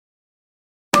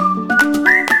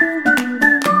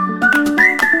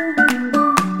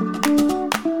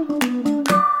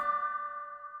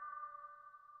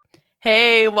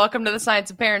Hey, welcome to the Science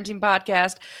of Parenting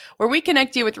podcast, where we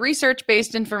connect you with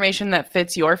research-based information that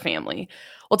fits your family.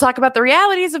 We'll talk about the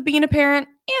realities of being a parent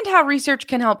and how research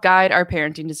can help guide our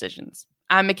parenting decisions.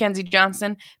 I'm Mackenzie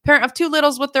Johnson, parent of two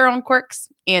littles with their own quirks,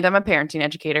 and I'm a parenting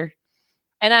educator.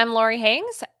 And I'm Lori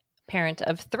Hangs, parent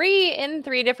of three in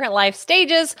three different life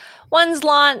stages. One's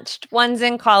launched, one's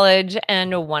in college,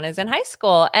 and one is in high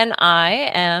school. And I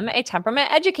am a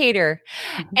temperament educator.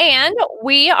 And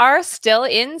we are still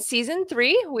in season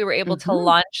 3. We were able to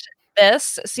launch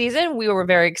this season. We were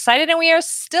very excited, and we are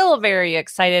still very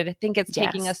excited. I think it's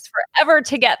taking us forever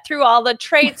to get through all the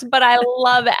traits, but I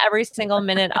love every single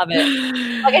minute of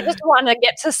it. Like, I just want to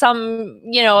get to some,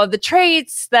 the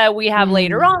traits that we have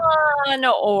later on,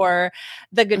 or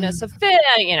the goodness of fit,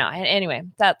 anyway,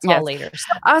 that's all later.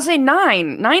 So, I would say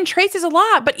 9 traits is a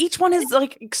lot, but each one is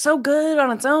like so good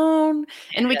on its own,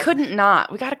 and we couldn't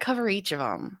not. We got to cover each of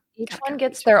them. Each one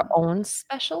gets their own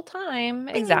special time.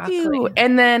 Exactly.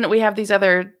 And then we have these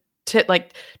other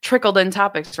trickled in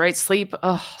topics, right? Sleep.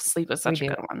 Oh, sleep is such a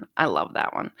good one. I love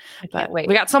that one. But we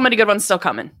got so many good ones still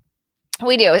coming.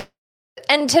 We do.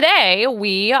 And today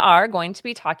we are going to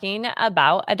be talking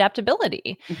about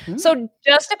adaptability. So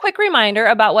just a quick reminder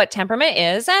about what temperament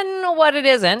is and what it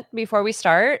isn't before we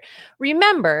start.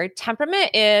 Remember,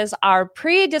 temperament is our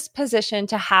predisposition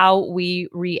to how we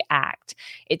react.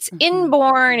 It's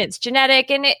inborn, it's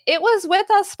genetic, and it was with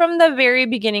us from the very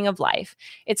beginning of life.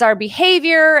 It's our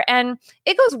behavior, and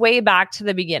it goes way back to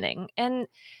the beginning. And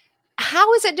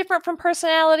how is it different from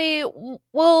personality?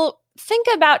 Well, think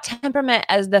about temperament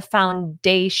as the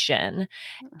foundation.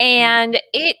 And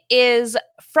it is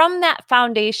from that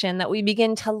foundation that we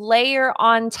begin to layer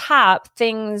on top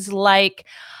things like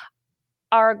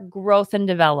our growth and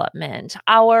development,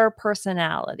 our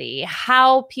personality,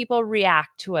 how people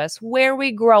react to us, where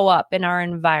we grow up in our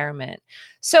environment.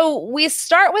 So we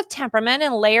start with temperament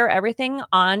and layer everything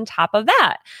on top of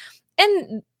that.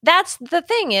 And that's the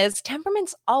thing, is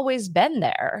temperament's always been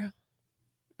there.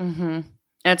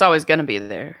 And it's always going to be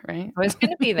there, right? Always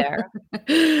going to be there.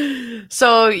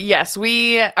 So yes,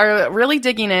 we are really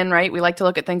digging in, right? We like to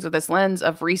look at things with this lens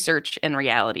of research and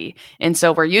reality. And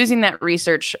so we're using that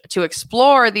research to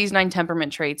explore these 9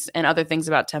 temperament traits and other things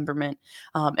about temperament.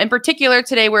 In particular,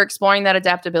 today we're exploring that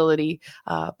adaptability.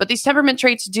 But these temperament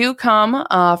traits do come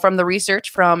from the research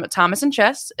from Thomas and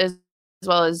Chess, as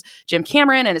well as Jim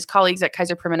Cameron and his colleagues at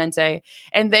Kaiser Permanente.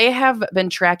 And they have been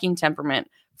tracking temperament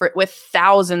with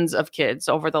thousands of kids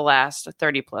over the last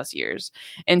 30 plus years.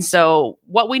 And so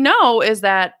what we know is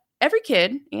that every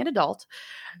kid and adult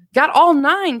got all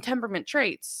 9 temperament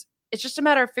traits. It's just a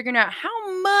matter of figuring out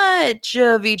how much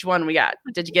of each one we got.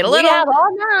 Did you get a little? We have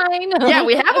all 9. Yeah,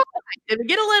 we have all 9. Did we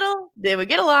get a little? Did we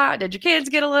get a lot? Did your kids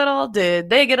get a little? Did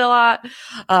they get a lot?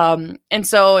 And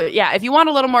so, if you want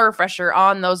a little more refresher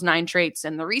on those 9 traits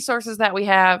and the resources that we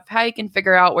have, how you can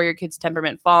figure out where your kid's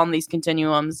temperament fall in these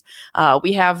continuums,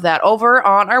 we have that over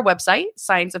on our website,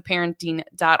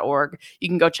 scienceofparenting.org. You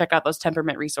can go check out those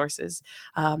temperament resources.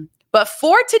 But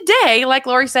for today, like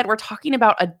Lori said, we're talking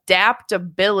about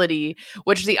adaptability,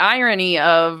 which the irony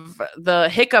of the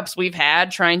hiccups we've had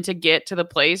trying to get to the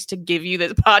place to give you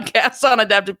this podcast on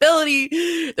adaptability.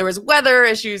 There was weather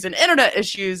issues and internet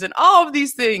issues and all of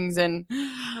these things. And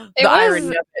the irony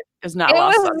of it is not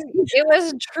lost on me. It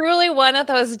was truly one of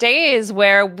those days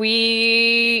where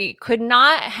we could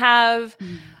not have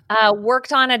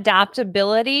worked on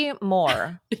adaptability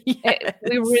more. Yes.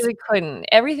 We really couldn't.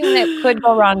 Everything that could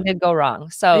go wrong did go wrong.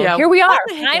 So here we are,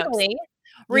 finally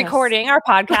recording our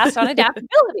podcast on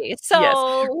adaptability.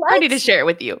 So ready to share it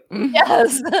with you.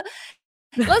 Yes.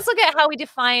 Let's look at how we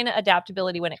define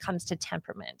adaptability when it comes to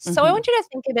temperament. So I want you to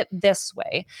think of it this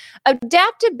way.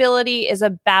 Adaptability is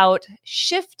about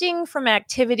shifting from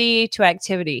activity to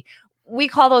activity. We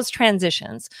call those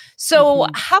transitions. So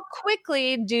how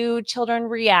quickly do children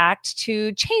react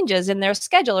to changes in their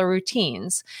schedule or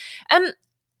routines?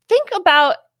 Think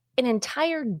about an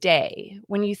entire day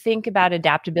when you think about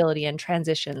adaptability and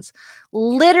transitions.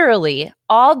 Literally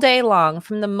all day long,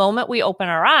 from the moment we open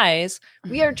our eyes,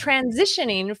 we are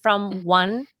transitioning from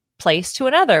one place to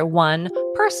another, one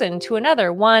person to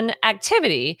another, one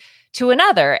activity to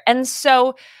another. And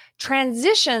so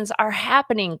transitions are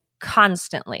happening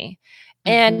constantly.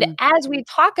 And as we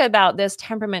talk about this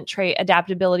temperament trait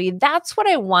adaptability, that's what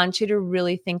I want you to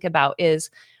really think about, is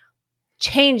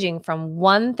changing from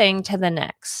one thing to the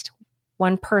next,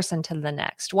 one person to the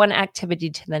next, one activity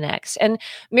to the next. And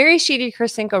Mary Sheedy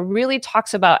Kursinko really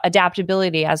talks about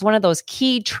adaptability as one of those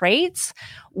key traits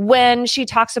when she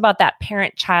talks about that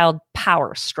parent-child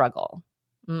power struggle.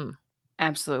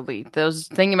 Absolutely.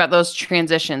 Thinking about those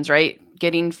transitions, right?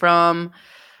 Getting from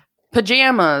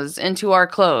pajamas into our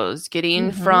clothes,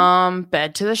 getting from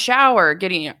bed to the shower,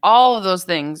 getting all of those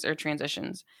things are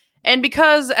transitions. And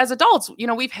because as adults,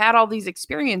 we've had all these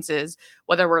experiences,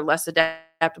 whether we're less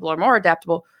adaptable or more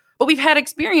adaptable, but we've had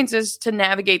experiences to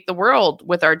navigate the world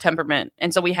with our temperament.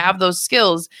 And so we have those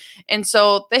skills. And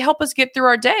so they help us get through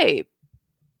our day.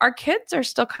 Our kids are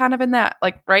still kind of in that,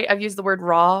 right? I've used the word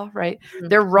raw, right?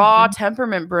 Their raw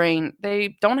temperament brain.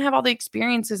 They don't have all the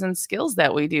experiences and skills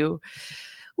that we do,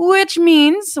 which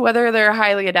means whether they're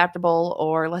highly adaptable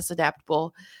or less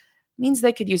adaptable, means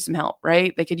they could use some help,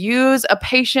 right? They could use a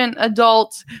patient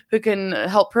adult who can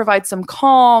help provide some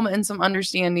calm and some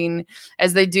understanding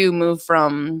as they do move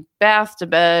from bath to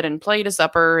bed and play to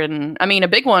supper. And I mean, a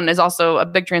big one is also a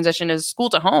big transition is school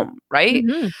to home, right?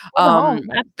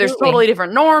 There's totally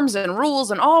different norms and rules,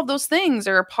 and all of those things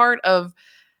are a part of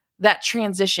that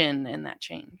transition and that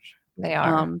change. They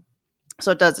are.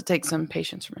 So it takes some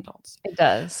patience from adults. It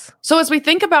does. So as we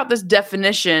think about this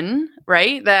definition,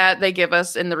 right, that they give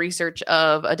us in the research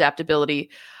of adaptability,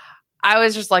 I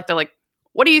always just like to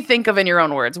what do you think of in your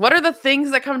own words? What are the things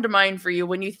that come to mind for you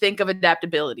when you think of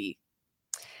adaptability?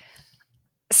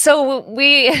 So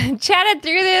we chatted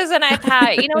through this and I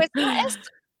thought, it's not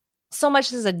so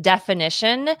much as a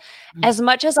definition, as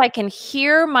much as I can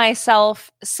hear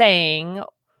myself saying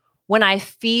when I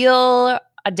feel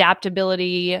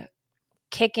adaptability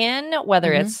kick in,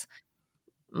 whether it's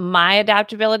my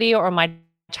adaptability or my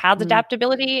child's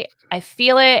adaptability, I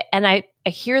feel it and I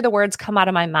hear the words come out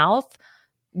of my mouth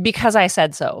because I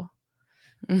said so.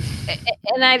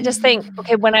 And I just think,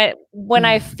 okay, when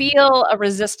I feel a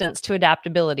resistance to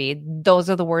adaptability, those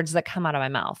are the words that come out of my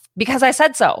mouth because I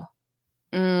said so.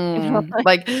 I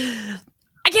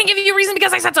can't give you a reason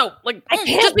because I said so. I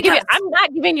can't just because. I'm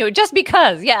not giving you just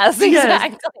because. Yes,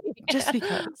 exactly. Just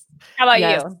because. How about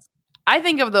you? I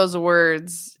think of those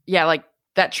words, like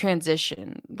that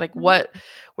transition, what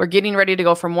we're getting ready to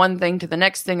go from one thing to the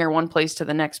next thing or one place to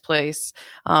the next place.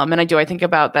 And I think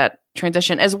about that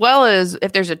transition as well as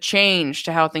if there's a change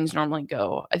to how things normally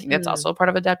go. I think that's also a part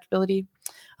of adaptability.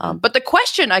 But the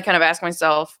question I kind of ask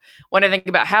myself when I think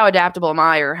about how adaptable am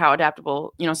I or how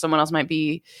adaptable, someone else might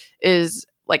be is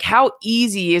how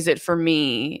easy is it for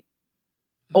me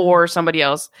or somebody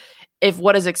else if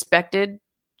what is expected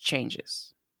changes?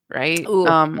 Right. Ooh,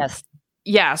 yes.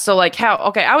 Yeah. So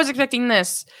I was expecting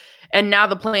this and now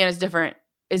the plan is different.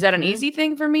 Is that an easy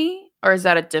thing for me or is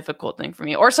that a difficult thing for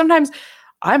me? Or sometimes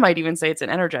I might even say it's an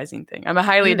energizing thing. I'm a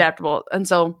highly adaptable. And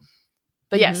so,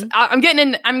 but yes, I'm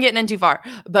getting in too far,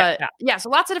 but so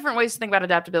lots of different ways to think about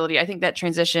adaptability. I think that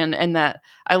transition and that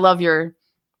I love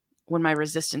when my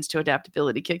resistance to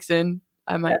adaptability kicks in,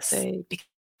 I might say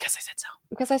because I said so.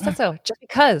 Because I said so. Just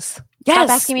because. Yes. Stop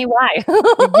asking me why.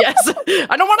 Yes.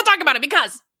 I don't want to talk about it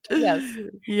because. Yes.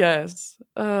 Yes.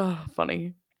 Oh,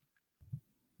 funny.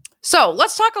 So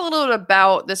let's talk a little bit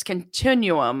about this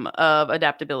continuum of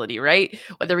adaptability, right?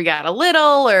 Whether we got a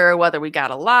little or whether we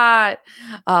got a lot.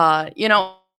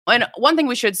 And one thing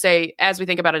we should say as we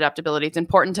think about adaptability, it's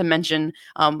important to mention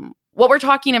what we're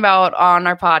talking about on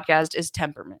our podcast is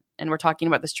temperament. And we're talking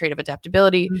about this trait of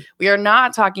adaptability. We are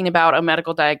not talking about a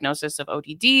medical diagnosis of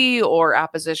ODD or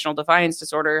oppositional defiance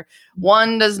disorder.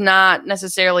 One does not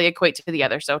necessarily equate to the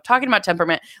other. So talking about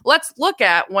temperament, let's look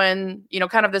at when,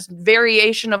 kind of this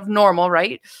variation of normal,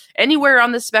 right? Anywhere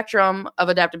on the spectrum of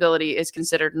adaptability is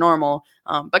considered normal.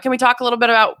 But can we talk a little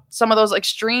bit about some of those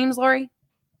extremes, Lori?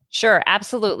 Sure,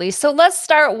 absolutely. So let's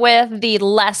start with the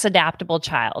less adaptable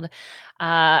child.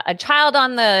 A child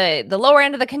on the lower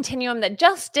end of the continuum that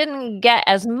just didn't get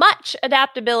as much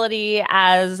adaptability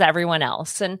as everyone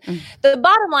else. And the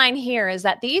bottom line here is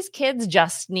that these kids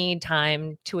just need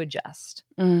time to adjust.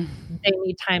 They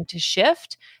need time to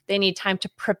shift. They need time to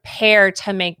prepare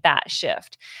to make that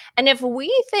shift. And if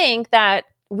we think that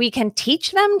we can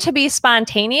teach them to be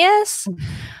spontaneous,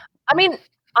 I mean,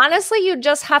 honestly, you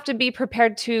just have to be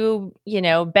prepared to,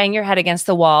 bang your head against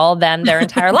the wall then their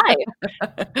entire life.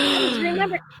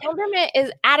 Remember, temperament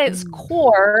is at its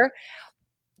core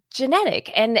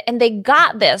genetic and they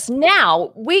got this.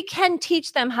 Now we can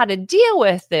teach them how to deal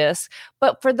with this,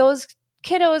 but for those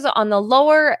kiddos on the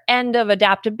lower end of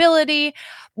adaptability,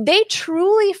 they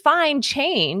truly find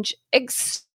change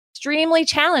extremely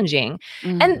challenging.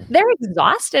 And they're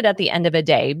exhausted at the end of a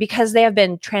day because they have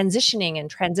been transitioning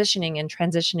and transitioning and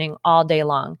transitioning all day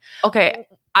long. Okay.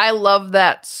 I love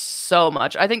that so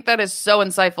much. I think that is so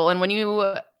insightful. And when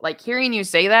you hearing you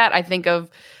say that, I think of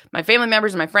my family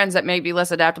members and my friends that may be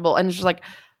less adaptable. And it's just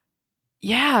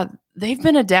yeah, they've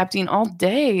been adapting all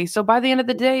day. So by the end of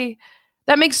the day,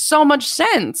 that makes so much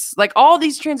sense. All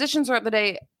these transitions throughout the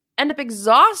day end up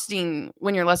exhausting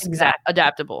when you're less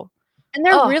adaptable. And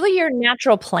they're really your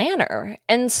natural planner.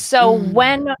 And so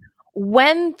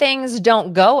when things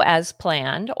don't go as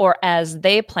planned or as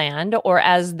they planned or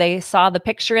as they saw the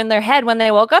picture in their head when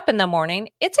they woke up in the morning,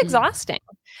 it's exhausting.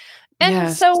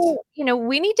 And so,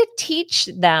 we need to teach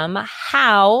them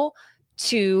how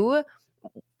to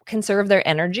conserve their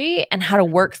energy and how to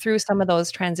work through some of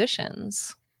those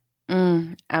transitions.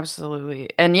 Absolutely.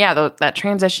 And that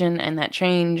transition and that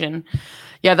change. And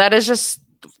that is just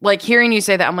like hearing you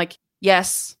say that, I'm like,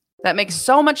 yes, that makes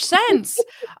so much sense.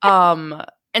 And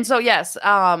so, yes,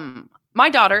 my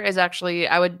daughter is actually,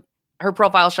 her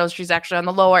profile shows she's actually on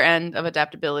the lower end of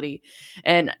adaptability.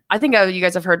 And I think you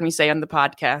guys have heard me say on the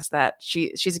podcast that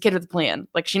she's a kid with a plan.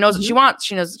 Like she knows what she wants.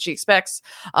 She knows what she expects.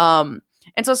 And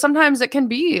so sometimes it can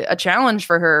be a challenge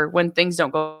for her when things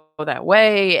don't go that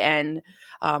way. And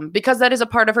because that is a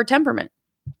part of her temperament.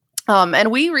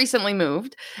 And we recently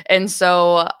moved. And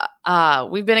so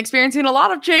we've been experiencing a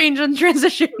lot of change and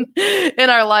transition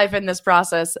in our life in this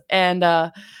process. And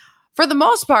for the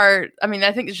most part, I mean,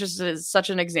 I think it's just such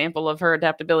an example of her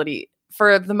adaptability.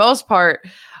 For the most part,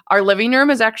 our living room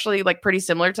is actually like pretty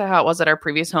similar to how it was at our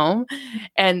previous home.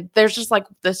 And there's just like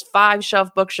this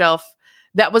 5-shelf bookshelf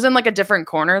that was in like a different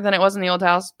corner than it was in the old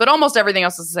house, but almost everything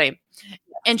else is the same.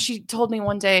 And she told me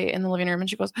one day in the living room and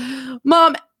she goes,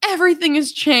 Mom, everything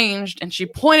has changed. And she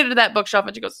pointed to that bookshelf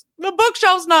and she goes, the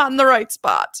bookshelf's not in the right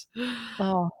spot.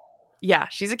 Oh, yeah.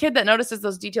 She's a kid that notices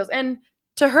those details. And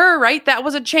to her, right, that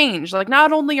was a change. Like,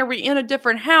 not only are we in a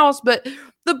different house, but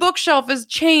the bookshelf has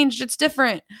changed. It's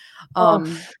different.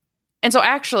 And so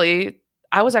actually,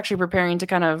 I was actually preparing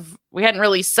to we hadn't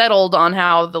really settled on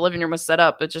how the living room was set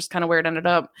up. It's just kind of where it ended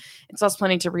up. And so I was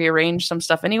planning to rearrange some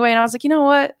stuff anyway. And I was like, you know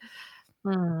what?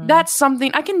 That's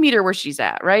something I can meet her where she's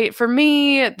at, right? For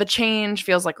me, the change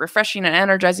feels like refreshing and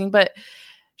energizing, but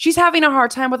she's having a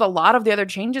hard time with a lot of the other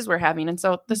changes we're having. And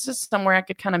so this is somewhere I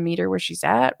could kind of meet her where she's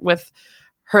at with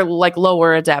her like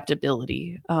lower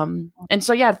adaptability. And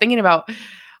so, thinking about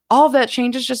all that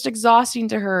change is just exhausting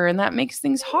to her, and that makes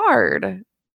things hard.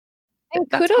 And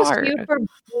kudos to you for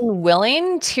being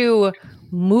willing to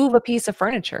move a piece of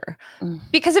furniture.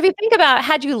 Because if you think about it,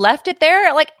 had you left it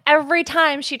there, like every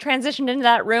time she transitioned into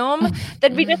that room,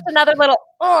 there'd be just another little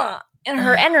in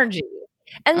her energy.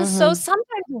 And so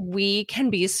sometimes we can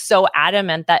be so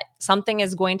adamant that something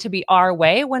is going to be our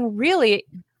way when really,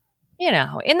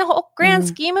 in the whole grand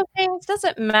scheme of things,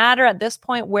 doesn't matter at this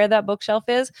point where that bookshelf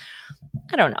is.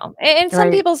 I don't know. In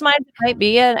some people's minds it might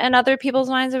be, and other people's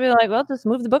minds would be like, well, just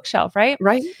move the bookshelf, right?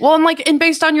 Right. Well, and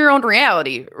based on your own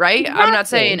reality, right? Exactly. I'm not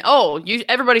saying,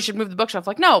 everybody should move the bookshelf.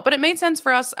 Like, no, but it made sense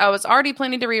for us. I was already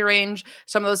planning to rearrange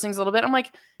some of those things a little bit. I'm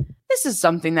like, this is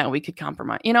something that we could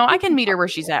compromise. I can meet her where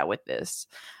she's at with this.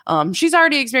 She's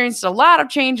already experienced a lot of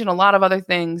change and a lot of other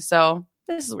things. So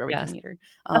this is where we can meet her.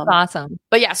 That's awesome.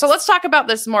 But so let's talk about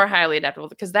this more highly adaptable,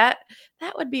 because that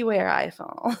would be where I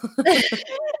fall.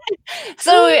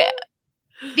 So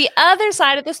the other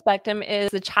side of the spectrum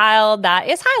is the child that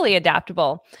is highly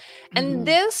adaptable. And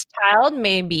this child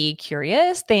may be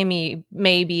curious. They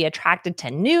may be attracted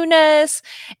to newness.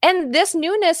 And this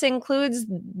newness includes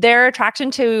their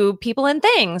attraction to people and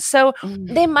things. So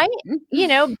they might, be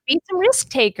some risk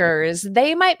takers.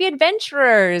 They might be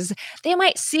adventurers. They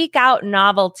might seek out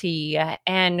novelty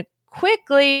and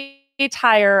quickly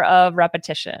tire of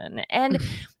repetition. And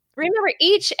remember,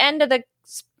 each end of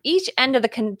the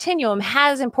continuum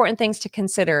has important things to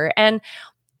consider. And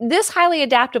this highly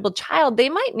adaptable child, they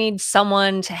might need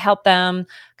someone to help them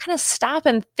kind of stop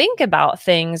and think about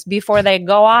things before they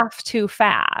go off too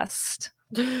fast.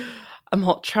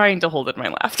 I'm trying to hold in my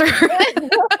laughter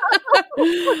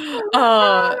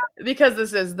because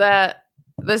this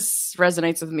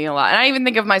resonates with me a lot. And I even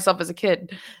think of myself as a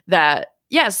kid that,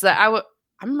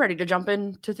 I'm ready to jump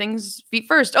into things feet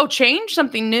first. Oh, change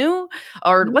something new,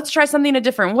 or let's try something a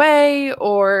different way.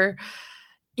 Or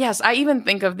yes, I even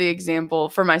think of the example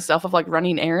for myself of like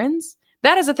running errands.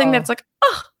 That is a thing that's like,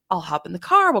 I'll hop in the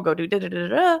car. We'll go do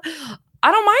da-da-da-da.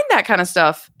 I don't mind that kind of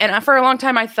stuff. And for a long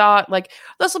time, I thought like,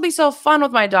 this will be so fun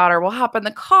with my daughter. We'll hop in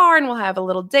the car and we'll have a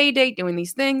little day date doing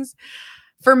these things.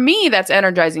 For me, that's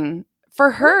energizing. For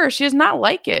her, she does not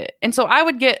like it. And so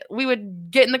we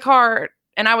would get in the car,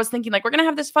 and I was thinking, like, we're going to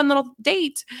have this fun little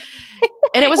date.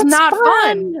 And it was not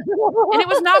fun. And it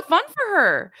was not fun for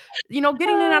her. Getting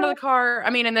in and out of the car. I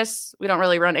mean, in this, we don't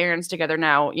really run errands together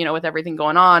now, with everything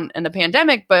going on in the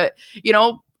pandemic. But,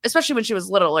 especially when she was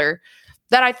littler,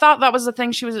 that I thought that was the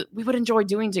thing we would enjoy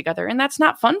doing together. And that's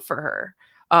not fun for her.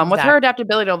 With her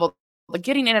adaptability level, like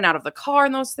getting in and out of the car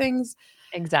and those things.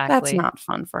 Exactly. That's not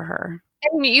fun for her.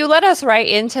 And you led us right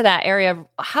into that area of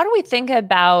how do we think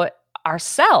about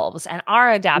ourselves and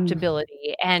our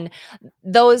adaptability and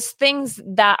those things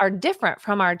that are different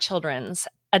from our children's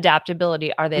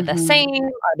adaptability. Are they the same?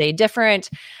 Are they different?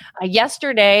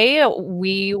 Yesterday,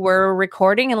 we were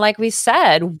recording, and like we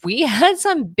said, we had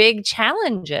some big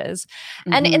challenges.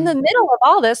 And in the middle of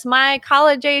all this, my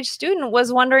college age student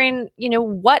was wondering,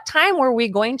 what time were we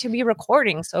going to be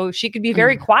recording so she could be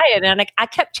very quiet? And I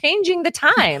kept changing the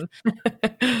time.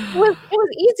 It was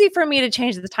easy for me to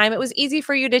change the time. It was easy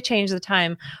for you to change the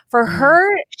time. For her,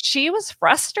 she was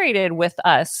frustrated with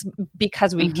us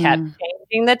because we kept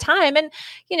changing the time. And,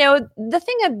 the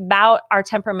thing about our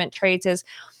temperament traits is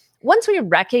once we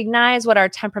recognize what our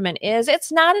temperament is, it's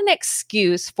not an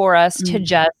excuse for us to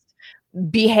just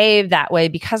behave that way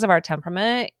because of our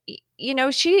temperament.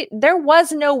 There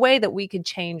was no way that we could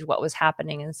change what was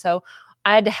happening. And so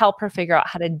I had to help her figure out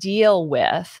how to deal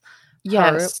with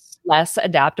her less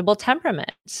adaptable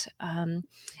temperament.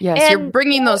 You're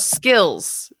bringing those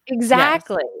skills.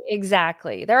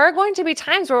 Exactly. There are going to be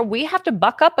times where we have to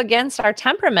buck up against our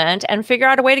temperament and figure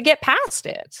out a way to get past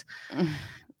it.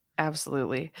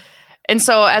 Absolutely. And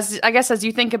so as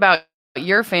you think about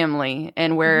your family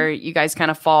and where you guys kind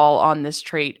of fall on this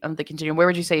trait of the continuum, where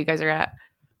would you say you guys are at?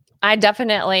 I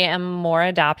definitely am more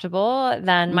adaptable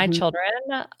than my children.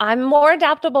 I'm more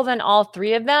adaptable than all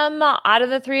three of them. Out of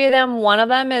the three of them, one of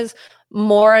them is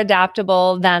more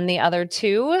adaptable than the other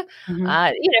two. So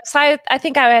I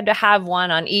think I had to have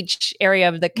one on each area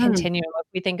of the continuum. If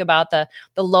we think about the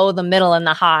low, the middle, and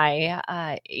the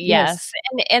high, yes.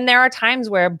 And there are times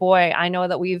where, boy, I know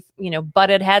that we've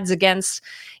butted heads against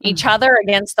each other,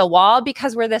 against the wall,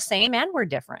 because we're the same and we're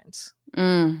different.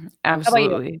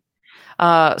 Absolutely.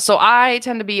 So I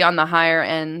tend to be on the higher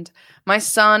end. My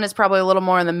son is probably a little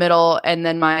more in the middle, and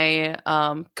then my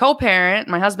co-parent,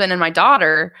 my husband, and my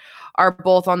daughter are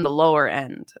both on the lower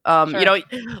end.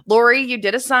 Lori, you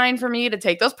did assign for me to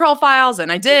take those profiles,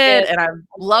 and I did, and I'm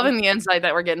loving the insight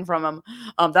that we're getting from them,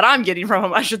 that I'm getting from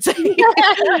them, I should say,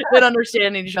 and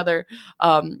understanding each other.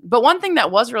 But one thing that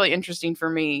was really interesting for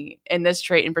me in this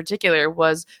trait in particular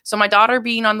was, so my daughter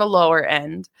being on the lower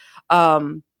end,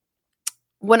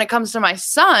 when it comes to my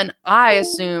son, I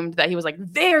assumed that he was like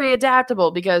very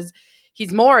adaptable because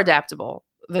he's more adaptable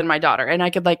than my daughter. And I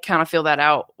could kind of feel that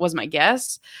out, was my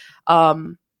guess. But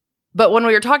when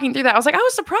we were talking through that, I was like, I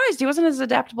was surprised he wasn't as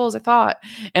adaptable as I thought.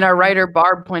 And our writer,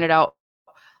 Barb, pointed out,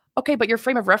 okay, but your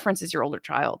frame of reference is your older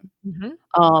child.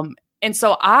 And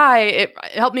so it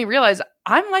helped me realize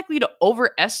I'm likely to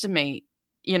overestimate,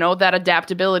 that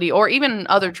adaptability, or even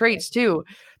other traits too,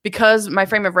 because my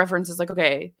frame of reference is like,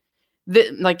 okay,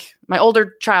 my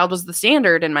older child was the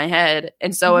standard in my head.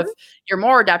 And so if you're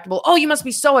more adaptable, you must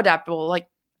be so adaptable.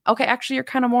 Okay, actually you're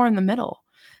kind of more in the middle.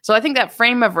 So I think that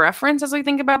frame of reference, as we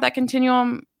think about that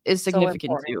continuum, is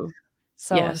significant too.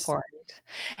 So important.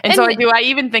 And so I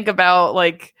even think about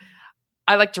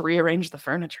I like to rearrange the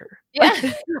furniture. Yeah.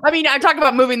 I mean, I talk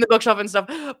about moving the bookshelf and stuff,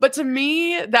 but to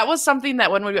me, that was something that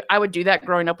I would do that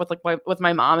growing up with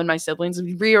my mom and my siblings,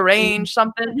 we'd rearrange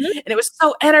something, and it was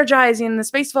so energizing. The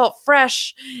space felt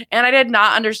fresh, and I did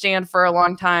not understand for a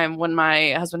long time when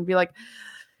my husband would be like,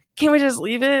 "Can't we just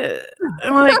leave it?" And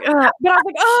I'm like, but I was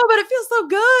like, but it feels so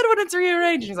good when it's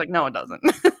rearranged. And he's like, "No, it doesn't."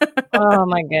 Oh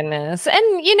my goodness. And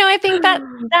I think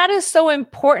that is so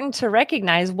important to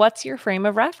recognize. What's your frame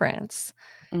of reference?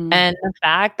 And the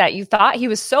fact that you thought he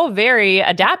was so very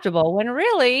adaptable, when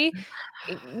really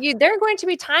there are going to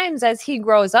be times as he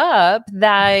grows up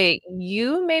that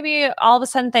you maybe all of a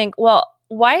sudden think, well,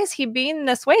 why is he being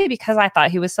this way? Because I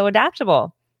thought he was so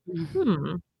adaptable.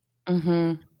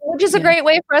 Which is a great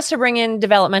way for us to bring in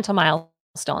developmental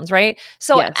milestones, right?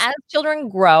 So as children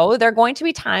grow, there are going to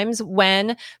be times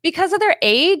when, because of their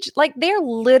age, they're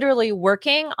literally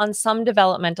working on some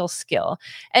developmental skill.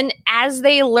 And as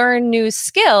they learn new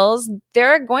skills,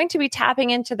 they're going to be tapping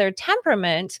into their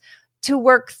temperament to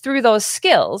work through those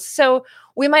skills. So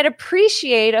we might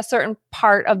appreciate a certain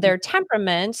part of their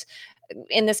temperament,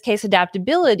 in this case,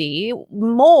 adaptability,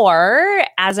 more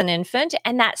as an infant,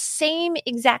 and that same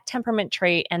exact temperament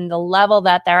trait and the level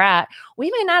that they're at, we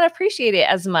may not appreciate it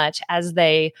as much as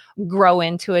they grow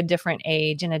into a different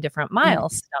age and a different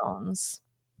milestones.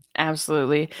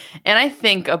 Absolutely. And I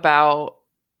think about,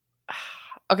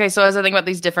 so as I think about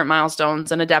these different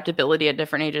milestones and adaptability at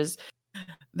different ages,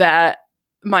 that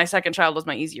my second child was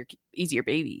my easier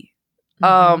baby.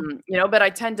 But I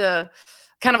tend to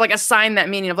kind of assign that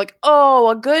meaning of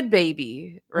a good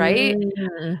baby, right?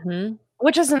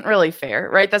 which isn't really fair,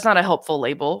 right? That's not a helpful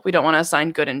label. We don't want to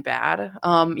assign good and bad,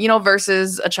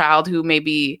 versus a child who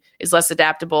maybe is less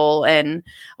adaptable, and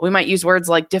we might use words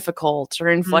like difficult or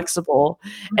inflexible.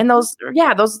 And those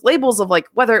labels of like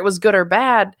whether it was good or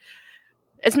bad,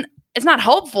 it's not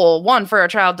helpful, one, for a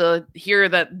child to hear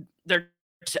that their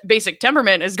basic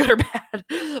temperament is good or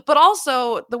bad, but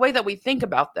also the way that we think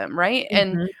about them, right?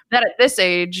 And that at this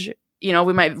age,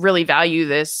 we might really value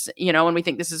this, and we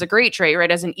think this is a great trait,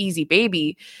 right? As an easy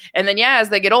baby. And then, as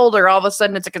they get older, all of a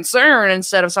sudden it's a concern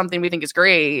instead of something we think is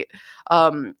great.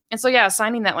 And so,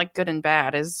 assigning that like good and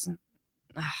bad is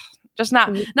just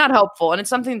not helpful. And it's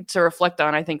something to reflect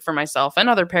on, I think, for myself and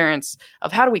other parents,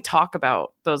 of how do we talk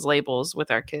about those labels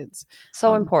with our kids?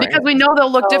 So important. Because we know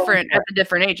they'll look different at the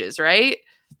different ages, right?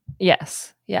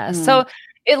 Yes. So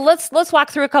let's walk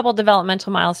through a couple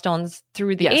developmental milestones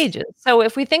through the ages. So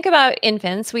if we think about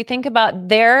infants, we think about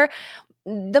the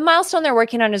milestone they're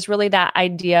working on is really that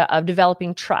idea of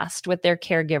developing trust with their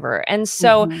caregiver. And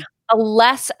so a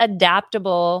less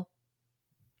adaptable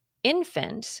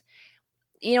infant,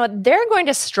 they're going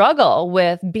to struggle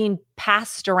with being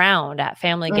passed around at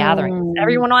family gatherings.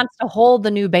 Everyone wants to hold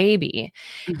the new baby.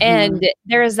 And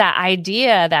there's that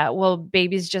idea that, well,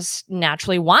 babies just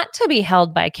naturally want to be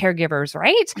held by caregivers,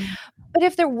 right? But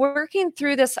if they're working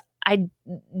through this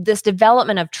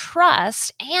development of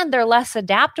trust and they're less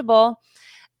adaptable,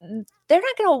 they're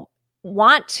not going to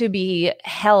want to be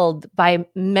held by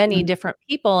many different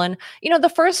people. And, the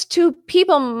first two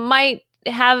people might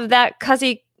have that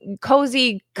cozy,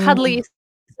 cuddly,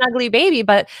 snuggly baby,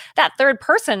 but that third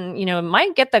person,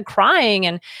 might get the crying.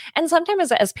 And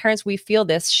sometimes as parents, we feel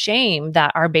this shame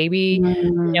that our baby,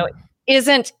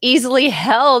 isn't easily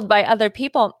held by other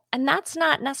people. And that's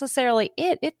not necessarily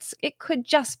it. It could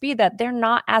just be that they're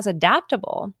not as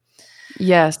adaptable.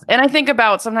 Yes. And I think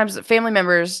about sometimes family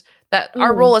members that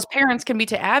our role as parents can be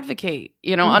to advocate,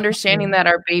 understanding that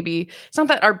our baby, it's not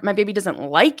that my baby doesn't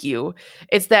like you.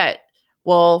 It's that,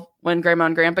 well, when grandma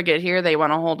and grandpa get here, they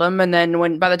want to hold them. And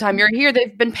then by the time you're here,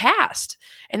 they've been passed.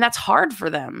 And that's hard for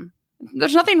them.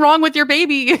 There's nothing wrong with your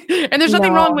baby. And there's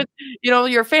nothing wrong with,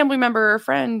 your family member or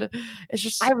friend. It's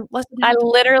just, I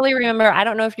literally remember, I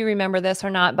don't know if you remember this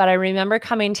or not, but I remember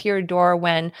coming to your door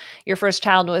when your first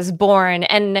child was born,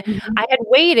 and I had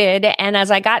waited. And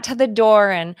as I got to the door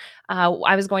and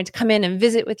I was going to come in and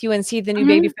visit with you and see the new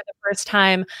baby for the first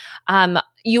time,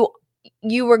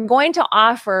 you were going to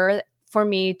offer for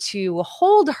me to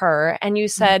hold her. And you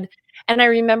said, and I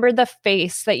remember the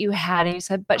face that you had, and you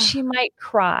said, but she might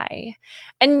cry.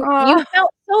 And you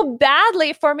felt so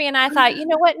badly for me. And I thought, you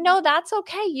know what? No, that's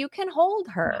okay. You can hold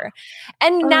her.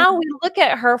 And now we look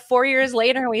at her 4 years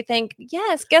later and we think,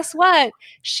 yes, guess what?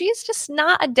 She's just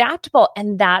not adaptable.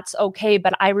 And that's okay.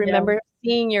 But I remember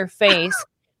seeing your face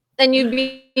and you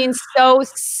being so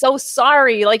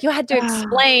sorry. Like you had to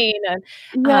explain.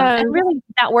 And really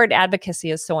that word advocacy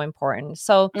is so important.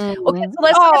 So, okay, so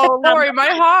let's Lori, my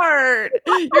heart.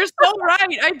 You're so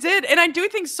right. I did. And I do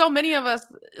think so many of us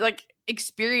like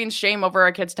experience shame over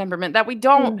our kids' temperament that we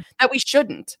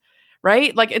shouldn't.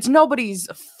 Right? Like it's nobody's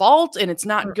fault, and it's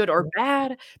not good or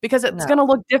bad because it's going to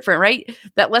look different, right?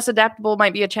 That less adaptable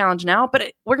might be a challenge now,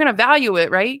 but we're going to value it,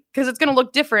 right? Because it's going to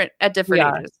look different at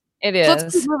different ages. It is. So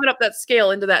let's keep moving up that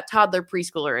scale into that toddler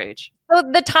preschooler age. So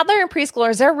the toddler and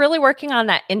preschoolers, they're really working on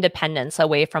that independence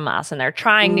away from us, and they're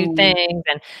trying new things.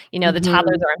 And, the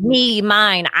toddlers are me,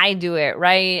 mine, I do it.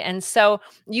 Right. And so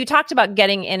you talked about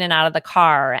getting in and out of the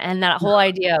car and that whole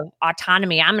idea of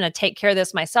autonomy. I'm going to take care of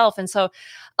this myself. And so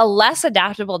a less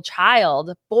adaptable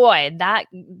child, boy, that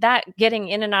getting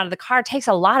in and out of the car takes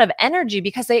a lot of energy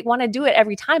because they want to do it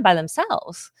every time by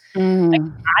themselves. Like,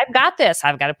 I've got this.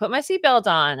 I've got to put my seatbelt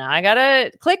on. I got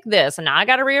to click this, and now I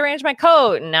got to rearrange my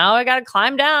coat, and now I got to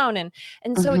climb down, and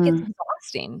so it gets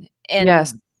exhausting. And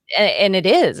and it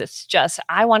is. It's just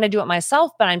I want to do it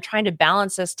myself, but I'm trying to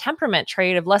balance this temperament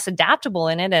trait of less adaptable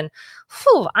in it, and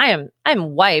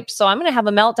I'm wiped. So I'm going to have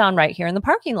a meltdown right here in the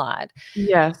parking lot.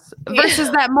 Yes,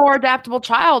 versus that more adaptable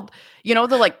child.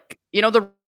 The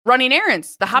running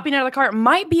errands, the hopping out of the car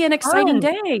might be an exciting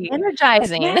day.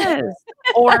 Energizing. Yes.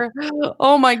 Or,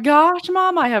 oh my gosh,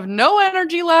 Mom, I have no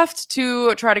energy left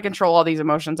to try to control all these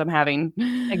emotions I'm having.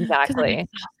 Exactly.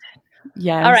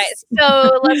 Yes. All right.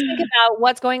 So let's think about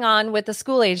what's going on with the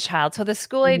school age child. So the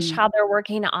school age child, they're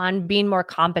working on being more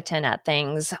competent at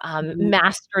things,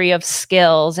 mastery of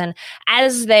skills. And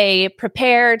as they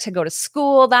prepare to go to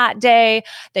school that day,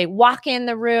 they walk in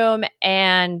the room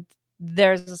and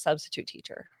there's a substitute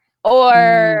teacher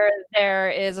or there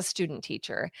is a student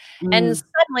teacher. And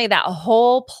suddenly that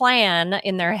whole plan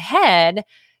in their head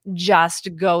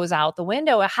just goes out the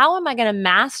window. How am I going to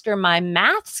master my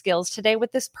math skills today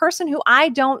with this person who I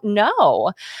don't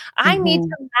know? I need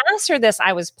to master this.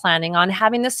 I was planning on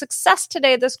having this success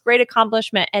today, this great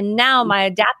accomplishment, and now my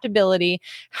adaptability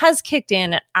has kicked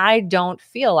in. And I don't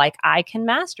feel like I can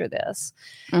master this.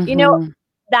 You know,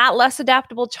 that less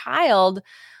adaptable child,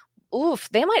 oof,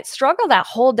 they might struggle that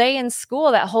whole day in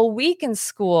school, that whole week in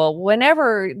school,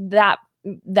 whenever that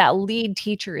lead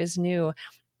teacher is new.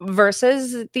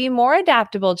 Versus the more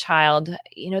adaptable child,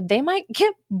 you know, they might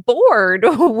get bored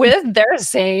with their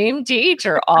same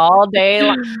teacher all day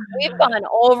long. We've gone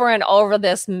over and over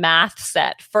this math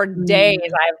set for days.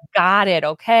 I've got it.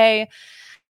 Okay.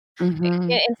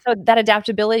 And so that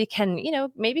adaptability can, you know,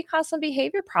 maybe cause some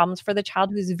behavior problems for the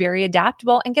child who's very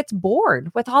adaptable and gets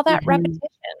bored with all that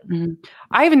repetition.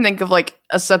 I even think of like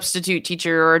a substitute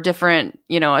teacher or a different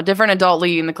adult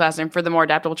lead in the classroom for the more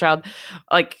adaptable child,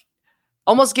 like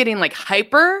almost getting like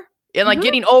hyper and like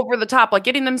getting over the top, like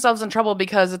getting themselves in trouble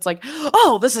because it's like,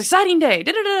 oh, this exciting day,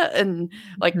 and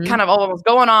like kind of almost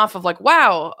going off of like,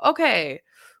 wow, okay.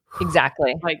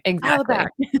 Exactly. Like exactly.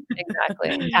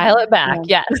 Dial it back.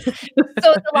 Yes.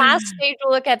 So the last stage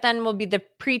we'll look at then will be the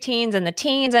preteens and the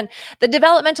teens, and the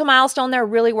developmental milestone they're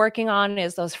really working on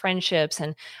is those friendships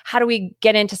and how do we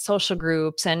get into social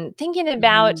groups, and thinking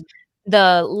about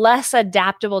the less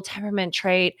adaptable temperament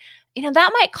trait. You know,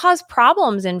 that might cause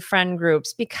problems in friend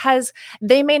groups because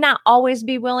they may not always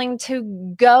be willing to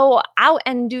go out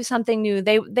and do something new.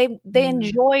 They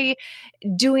enjoy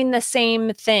doing the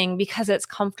same thing because it's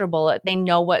comfortable. They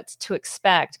know what to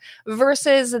expect,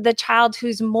 versus the child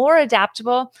who's more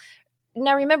adaptable.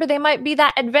 Now, remember, they might be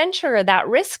that adventurer, that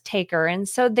risk taker. And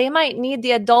so they might need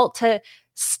the adult to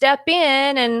step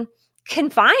in and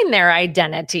confine their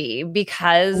identity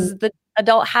because the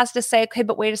adult has to say, okay,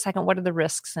 but wait a second, what are the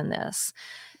risks in this?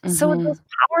 So those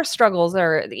power struggles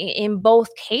are in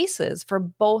both cases for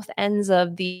both ends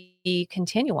of the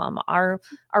continuum are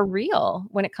real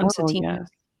when it comes to teens.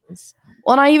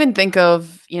 Well, and I even think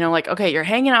of, you know, like, okay, you're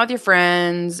hanging out with your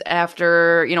friends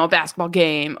after, you know, a basketball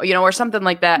game, you know, or something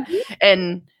like that.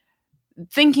 And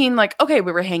thinking like, okay,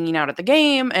 we were hanging out at the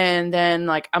game and then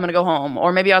like, I'm going to go home.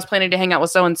 Or maybe I was planning to hang out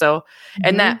with so-and-so.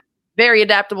 And that very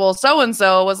adaptable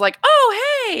so-and-so was like,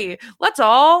 oh, hey, let's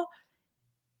all.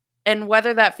 And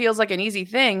whether that feels like an easy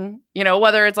thing, you know,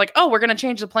 whether it's like, oh, we're going to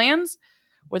change the plans,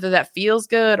 whether that feels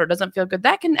good or doesn't feel good,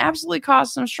 that can absolutely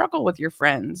cause some struggle with your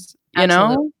friends, you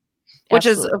know, which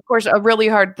is, of course, a really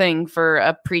hard thing for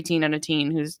a preteen and a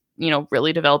teen who's, you know,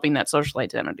 really developing that social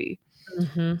identity.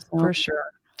 For sure.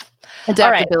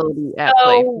 Adaptability at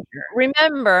play. So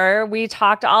remember, we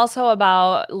talked also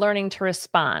about learning to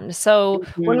respond. So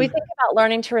when we think about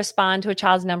learning to respond to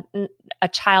a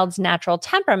child's natural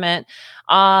temperament,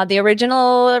 the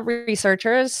original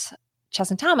researchers,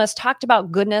 Chess and Thomas, talked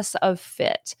about goodness of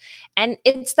fit. And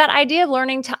it's that idea of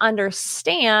learning to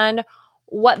understand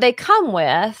what they come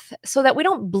with so that we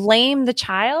don't blame the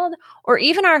child or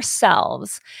even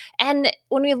ourselves. And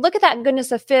when we look at that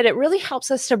goodness of fit, it really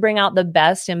helps us to bring out the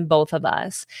best in both of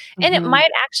us. And it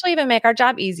might actually even make our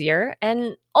job easier.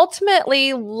 And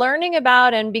ultimately, learning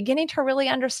about and beginning to really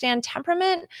understand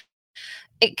temperament,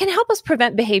 it can help us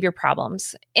prevent behavior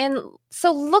problems. And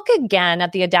so look again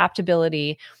at the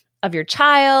adaptability of your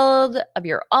child, of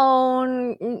your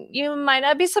own. You might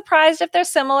not be surprised if they're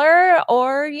similar,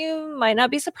 or you might not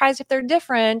be surprised if they're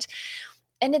different.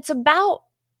 And it's about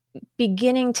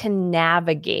beginning to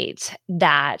navigate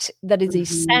that is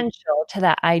essential to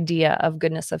that idea of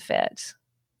goodness of fit.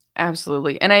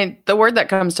 Absolutely. And the word that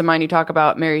comes to mind, you talk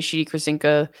about Mary Sheedy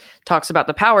Krasinka talks about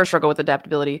the power struggle with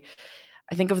adaptability.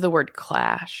 I think of the word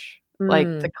clash, like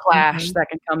the clash that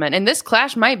can come in. And this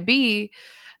clash might be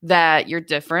that you're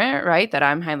different, right? That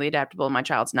I'm highly adaptable and my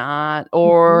child's not.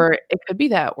 Or it could be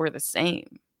that we're the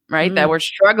same, right? That we're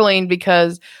struggling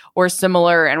because we're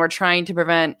similar and we're trying to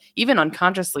prevent, even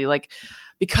unconsciously, like,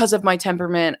 because of my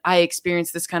temperament, I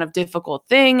experienced this kind of difficult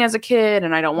thing as a kid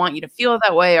and I don't want you to feel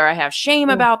that way, or I have shame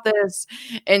about this.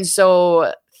 And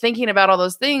so thinking about all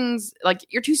those things, like,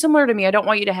 you're too similar to me, I don't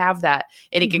want you to have that.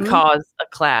 And it can cause a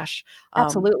clash.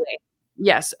 Absolutely.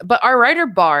 Yes. But our writer,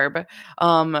 Barb,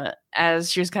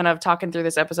 as she was kind of talking through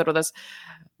this episode with us,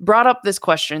 brought up this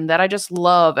question that I just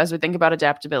love as we think about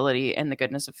adaptability and the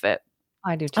goodness of fit.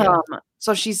 I do too.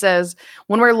 So she says,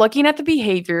 when we're looking at the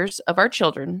behaviors of our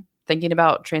children, thinking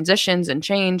about transitions and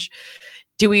change,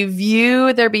 do we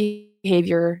view their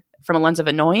behavior from a lens of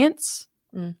annoyance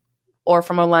or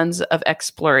from a lens of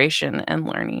exploration and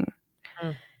learning?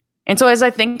 And so as I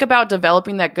think about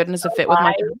developing that goodness of fit with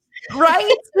my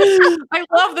right? I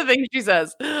love the things she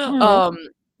says.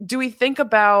 Do we think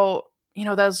about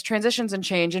those transitions and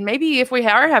change. And maybe if we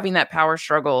are having that power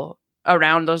struggle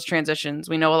around those transitions,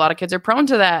 we know a lot of kids are prone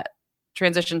to that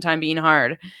transition time being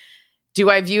hard. Do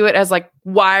I view it as like,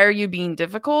 why are you being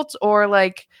difficult? Or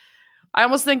like, I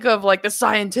almost think of like the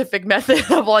scientific method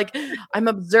of like, I'm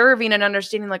observing and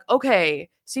understanding like, okay,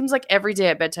 seems like every day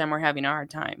at bedtime we're having a hard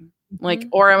time. Like,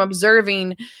 or I'm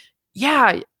observing,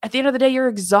 yeah, at the end of the day, you're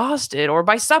exhausted, or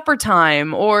by supper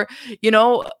time, or,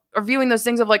 or viewing those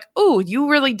things of like, oh, you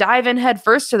really dive in head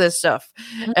first to this stuff.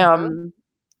 And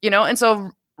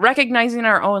so recognizing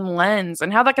our own lens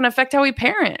and how that can affect how we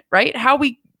parent, right? How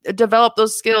we develop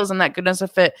those skills and that goodness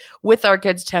of fit with our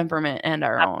kids' temperament and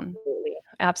our own.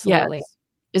 Absolutely. Yes.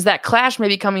 Is that clash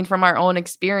maybe coming from our own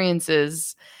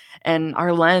experiences and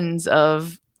our lens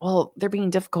of, well, they're being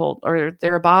difficult, or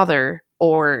they're a bother,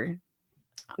 or,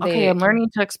 okay, I'm learning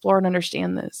to explore and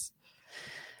understand this.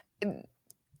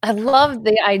 I love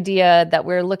the idea that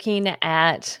we're looking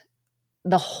at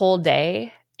the whole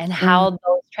day and how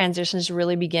those transitions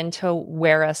really begin to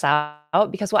wear us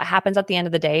out, because what happens at the end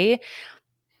of the day,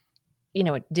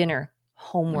 dinner,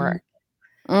 homework,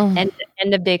 and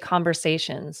end of day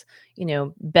conversations,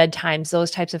 bedtimes,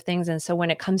 those types of things. And so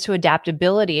when it comes to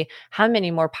adaptability, how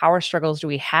many more power struggles do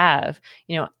we have,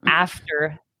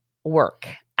 after work,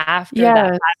 after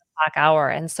that 5 o'clock hour?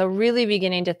 And so really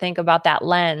beginning to think about that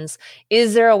lens.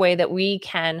 Is there a way that we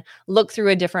can look through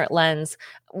a different lens?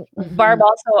 Barb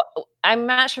also, I'm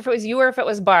not sure if it was you or if it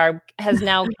was Barb, has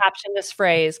now captioned this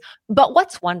phrase, but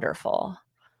what's wonderful?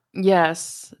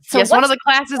 Yes. So yes, one of the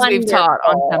classes we've taught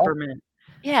on temperament.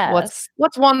 Yes.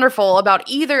 What's wonderful about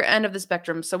either end of the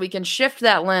spectrum, so we can shift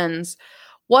that lens.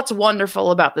 What's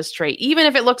wonderful about this trait? Even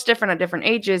if it looks different at different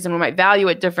ages and we might value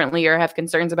it differently or have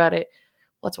concerns about it,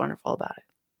 what's wonderful about it?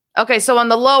 Okay, so on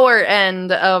the lower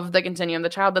end of the continuum, the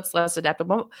child that's less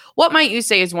adaptable, what might you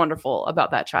say is wonderful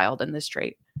about that child and this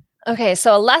trait? Okay,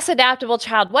 so a less adaptable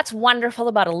child. What's wonderful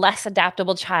about a less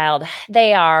adaptable child?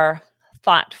 They are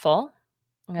thoughtful.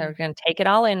 They're going to take it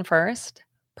all in first.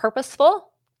 Purposeful,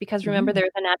 because remember, they're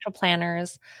the natural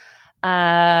planners.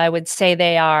 I would say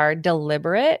they are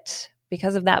deliberate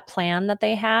because of that plan that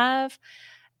they have.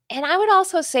 And I would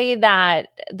also say that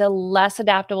the less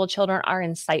adaptable children are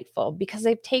insightful because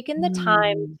they've taken the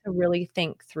time to really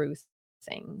think through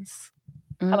things.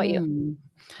 How about you?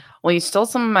 Well, you stole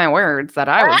some of my words that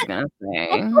I was going to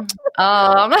say.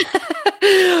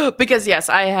 Because yes,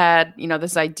 I had,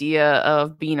 this idea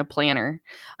of being a planner.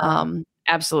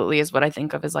 Absolutely is what I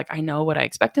think of as like, I know what I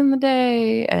expect in the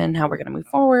day and how we're going to move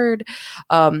forward.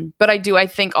 But I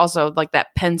think also like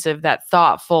that pensive, that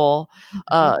thoughtful,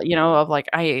 of like,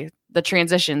 the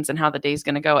transitions and how the day's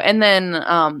going to go. And then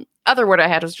other word I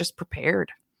had was just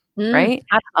prepared, right?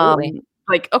 Absolutely.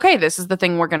 Like, okay, this is the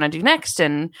thing we're going to do next.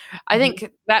 And I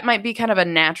think that might be kind of a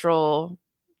natural,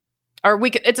 or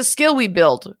it's a skill we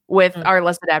build with our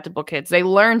less adaptable kids. They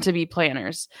learn to be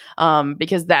planners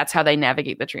because that's how they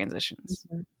navigate the transitions.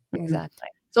 Exactly.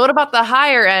 So what about the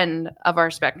higher end of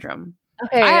our spectrum?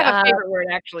 Okay. I have a favorite word,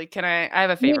 actually. I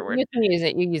have a favorite word. You can use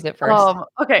it. You use it first.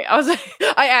 Okay.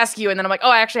 I ask you, and then I'm like,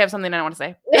 oh, I actually have something I want to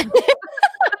say.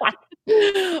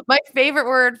 My favorite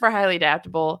word for highly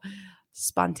adaptable,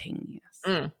 spontaneous.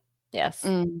 Yes.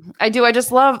 I do. I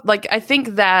just love, I think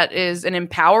that is an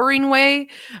empowering way.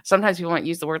 Sometimes people might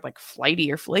use the word like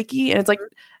flighty or flaky. And it's like,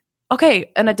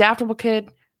 okay, an adaptable kid,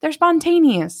 they're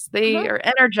spontaneous. They are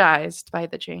energized by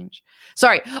the change.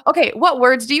 Sorry. Okay. What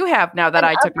words do you have now that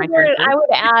I took my turn? I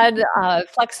would add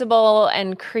flexible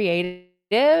and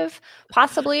creative,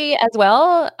 possibly as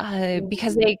well,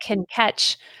 because they can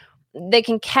catch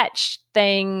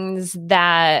things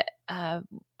that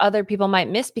other people might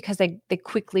miss because they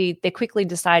quickly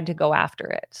decide to go after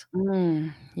it.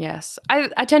 Yes,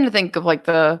 I tend to think of like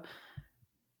the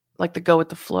go with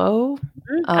the flow.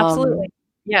 Absolutely.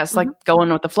 Yes, like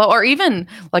going with the flow, or even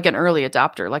like an early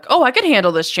adopter. Like, oh, I could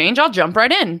handle this change. I'll jump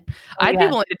right in. I'd be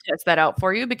willing to test that out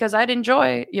for you because I'd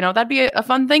enjoy. That'd be a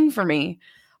fun thing for me.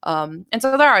 And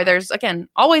so there's again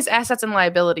always assets and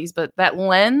liabilities, but that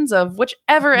lens of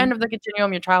whichever end of the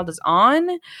continuum your child is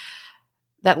on,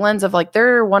 that lens of like,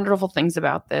 there are wonderful things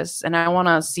about this, and I want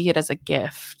to see it as a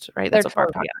gift, right? That's what we're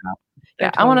talking about.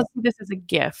 Yeah, I want to see this as a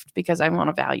gift because I want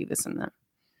to value this in them.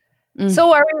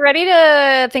 So are we ready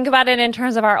to think about it in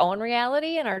terms of our own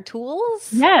reality and our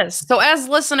tools? Yes. So as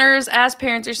listeners, as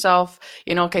parents yourself,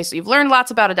 okay, so you've learned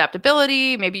lots about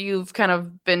adaptability. Maybe you've kind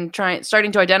of been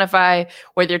starting to identify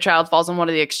whether your child falls in one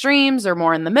of the extremes or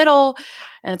more in the middle.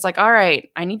 And it's like, all right,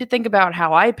 I need to think about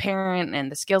how I parent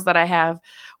and the skills that I have.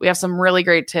 We have some really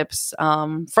great tips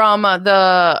from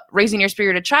the Raising Your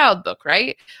Spirited Child book,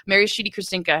 right? Mary Sheedy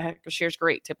Kristinka shares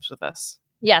great tips with us.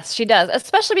 Yes, she does,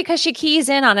 especially because she keys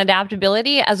in on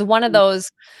adaptability as one of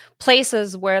those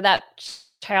places where that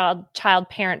child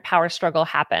parent power struggle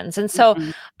happens. And so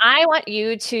Mhm. I want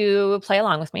you to play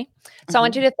along with me. So I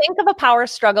want you Mhm. to think of a power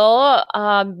struggle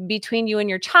between you and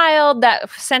your child that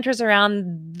centers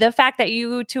around the fact that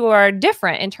you two are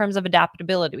different in terms of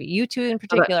adaptability. You two in So that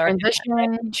particular are different, right?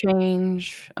 transition,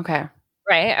 change. Okay.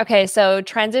 Right. Okay. So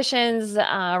transitions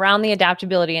around the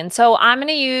adaptability. And so I'm going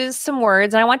to use some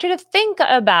words, and I want you to think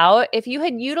about if you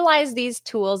had utilized these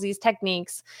tools, these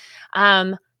techniques,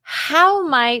 how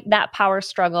might that power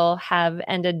struggle have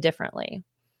ended differently?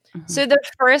 Mhm. So the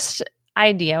first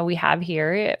idea we have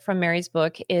here from Mary's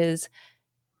book is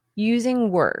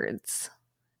using words.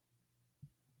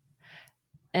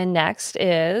 And next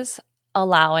is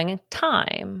allowing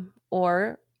time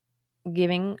or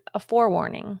giving a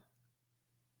forewarning.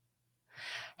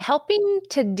 Helping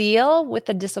to deal with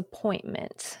the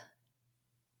disappointment,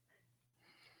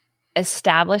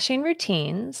 establishing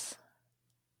routines,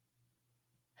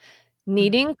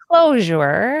 needing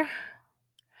closure,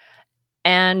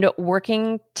 and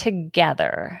working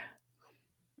together.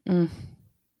 Mm.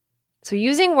 So,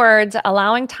 using words,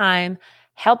 allowing time,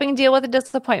 helping deal with the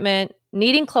disappointment,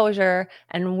 needing closure,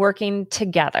 and working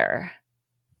together.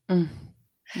 Mm.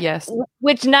 Yes.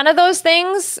 Which none of those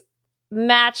things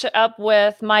match up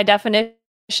with my definition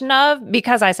of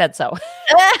because I said so.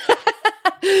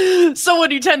 So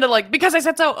when you tend to like, because I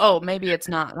said so, oh, maybe it's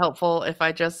not helpful if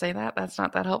I just say that. That's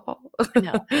not that helpful.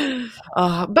 No.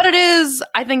 But it is,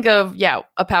 I think of,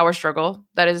 a power struggle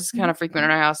that is kind Mhm. of frequent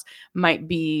in our house might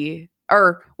be,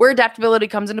 or where adaptability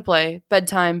comes into play,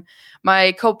 bedtime.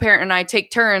 My co-parent and I take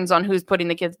turns on who's putting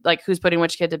the kids, like who's putting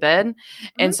which kid to bed.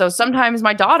 And Mhm. so sometimes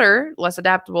my daughter, less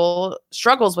adaptable,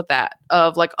 struggles with that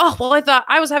of like, oh, well, I thought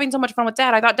I was having so much fun with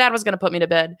dad. I thought dad was going to put me to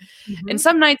bed. And Mhm.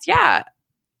 some nights,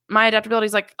 my adaptability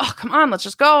is like, oh, come on, let's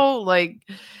just go. Like,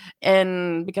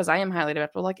 and because I am highly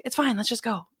adaptable, like, it's fine, let's just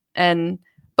go.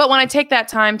 But when I take that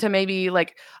time to maybe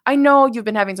like, I know you've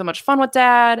been having so much fun with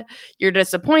dad, you're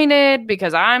disappointed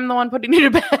because I'm the one putting you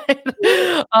to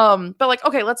bed. But like,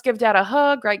 okay, let's give dad a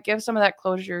hug, right? Give some of that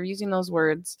closure using those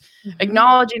words, Mhm.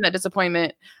 acknowledging that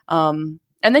disappointment. And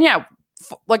then,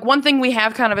 like one thing we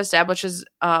have kind of established is,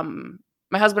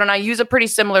 my husband and I use a pretty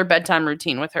similar bedtime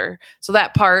routine with her. So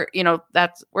that part,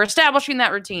 we're establishing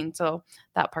that routine. So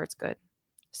that part's good.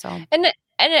 So, And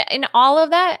in all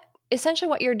of that, essentially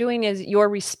what you're doing is you're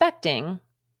respecting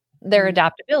their mm-hmm.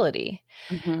 adaptability.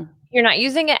 Mm-hmm. You're not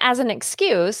using it as an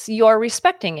excuse, you're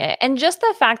respecting it. And just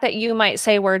the fact that you might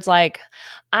say words like,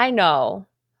 I know,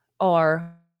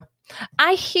 or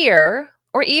I hear,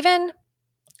 or even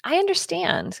I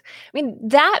understand. I mean,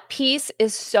 that piece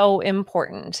is so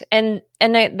important. And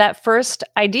that first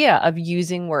idea of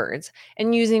using words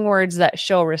and using words that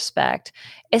show respect,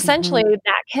 essentially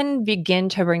that can begin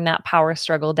to bring that power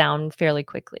struggle down fairly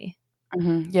quickly.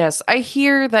 Mm-hmm. Yes, I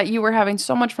hear that you were having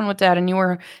so much fun with dad and you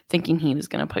were thinking he was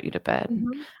going to put you to bed.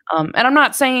 Mhm. And I'm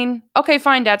not saying, okay,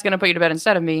 fine, dad's going to put you to bed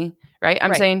instead of me, right? I'm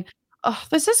Right. saying, oh,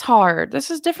 this is hard.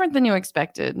 This is different than you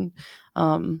expected. And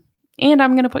I'm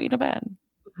going to put you to bed.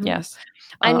 Mhm. Yes.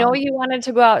 I know you wanted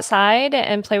to go outside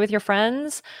and play with your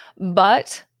friends,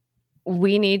 but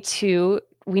we need to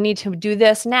do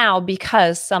this now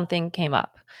because something came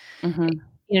up.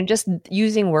 Mm-hmm. Just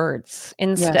using words Yes.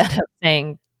 instead of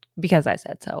saying because I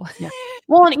said so. Yeah.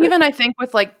 Well, and even I think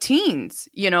with like teens,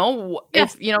 Yes.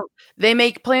 if, they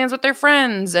make plans with their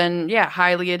friends and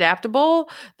highly adaptable,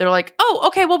 they're like, oh,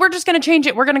 okay, well, we're just going to change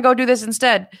it. We're going to go do this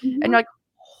instead. And Mhm. you're like,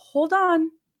 hold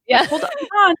on, Yeah. hold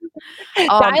on.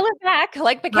 Dial it back,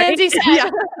 like Right? Mackenzie said. Yeah,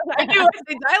 I do. I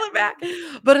say dial it back.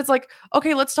 But it's like,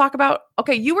 okay, let's talk about,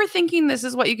 okay, you were thinking this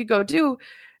is what you could go do.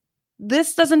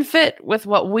 This doesn't fit with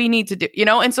what we need to do,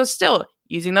 And so still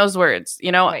using those words,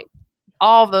 Right.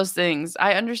 all of those things.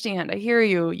 I understand. I hear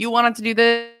you. You wanted to do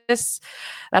this.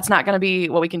 That's not going to be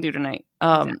what we can do tonight.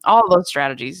 Exactly. All of those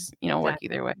strategies, work Exactly.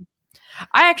 either way.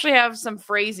 I actually have some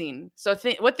phrasing. So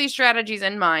with these strategies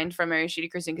in mind from Mary Sheedy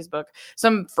Krasinski's book,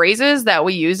 some phrases that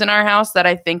we use in our house that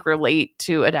I think relate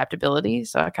to adaptability.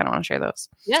 So I kind of want to share those.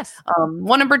 Yes.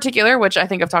 One in particular, which I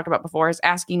think I've talked about before, is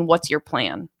asking, what's your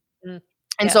plan?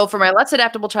 And Yes. so for my less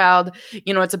adaptable child,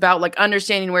 it's about like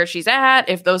understanding where she's at,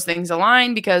 if those things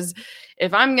align, because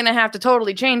if I'm going to have to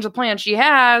totally change the plan she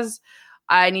has,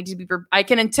 I need to I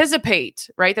can anticipate,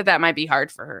 right, that might be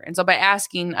hard for her. And so by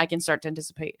asking, I can start to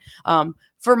anticipate.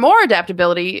 For more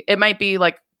adaptability, it might be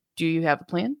like, do you have a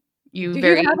plan? You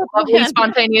very lovely,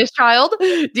 spontaneous child.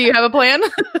 Do you have a plan?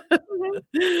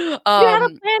 You have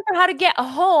a plan for how to get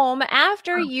home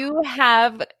after you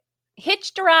have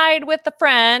hitched a ride with a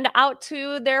friend out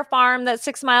to their farm that's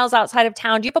 6 miles outside of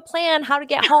town. Do you have a plan how to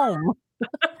get home?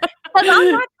 Because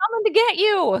I'm not coming to get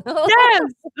you.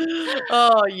 Yes.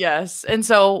 Oh, yes. And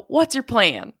so, what's your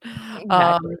plan?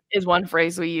 Exactly. Is one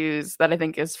phrase we use that I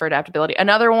think is for adaptability.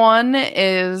 Another one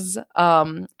is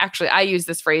actually, I use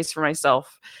this phrase for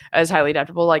myself as highly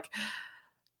adaptable, like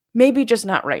maybe just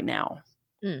not right now.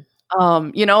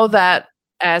 That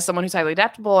as someone who's highly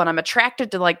adaptable and I'm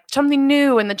attracted to like something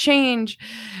new and the change.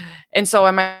 And so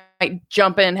I might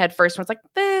jump in head first when it's like,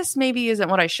 this maybe isn't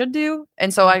what I should do.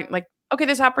 And so I like, okay,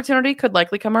 this opportunity could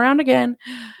likely come around again.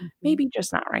 Maybe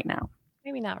just not right now.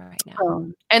 Maybe not right now.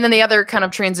 And then the other kind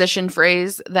of transition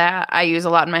phrase that I use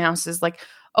a lot in my house is like,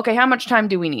 okay, how much time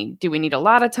do we need? Do we need a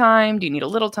lot of time? Do you need a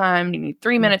little time? Do you need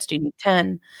 3 minutes? Do you need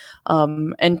 10?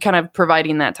 And kind of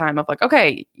providing that time of like,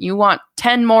 okay, you want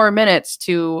 10 more minutes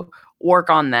to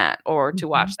work on that or to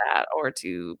watch that or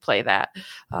to play that.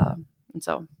 And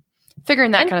so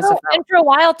figuring that kind of stuff out. And for a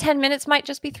while, 10 minutes might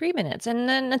just be 3 minutes. And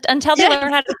then until they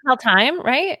learn how to tell time,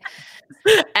 right?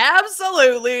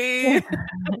 Absolutely.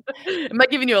 Am I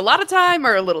giving you a lot of time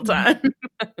or a little time?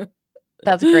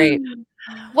 That's great.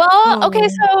 Well, okay,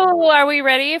 so are we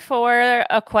ready for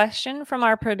a question from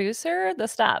our producer, the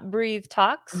Stop, Breathe,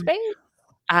 Talk space?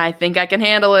 I think I can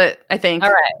handle it. I think.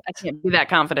 All right. I can't be that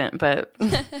confident, but.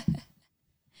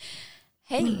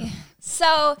 Hey.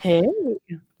 So, hey.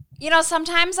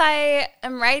 Sometimes I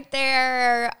am right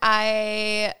there.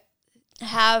 I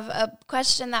have a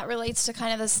question that relates to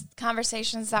kind of the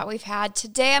conversations that we've had.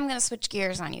 Today, I'm going to switch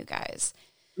gears on you guys.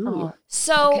 Ooh.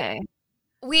 So, Okay.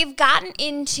 We've gotten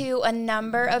into a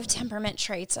number of temperament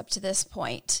traits up to this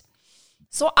point.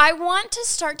 So I want to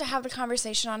start to have the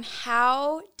conversation on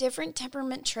how different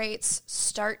temperament traits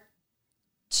start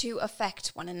to affect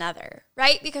one another,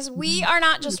 right? Because we are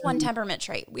not just one temperament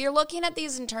trait. We are looking at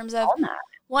these in terms of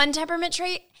one temperament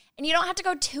trait, and you don't have to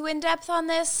go too in depth on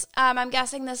this. I'm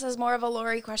guessing this is more of a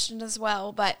Lori question as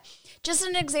well, but just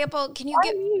an example, can you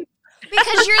give...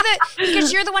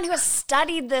 Because you're the one who has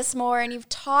studied this more and you've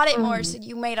taught it more, so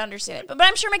you may understand it. But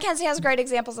I'm sure Mackenzie has great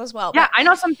examples as well. Yeah, I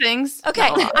know some things.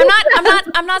 Okay, No.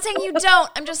 I'm not saying you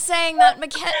don't. I'm just saying that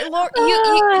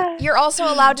you're also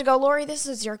allowed to go, Lori, this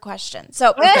is your question.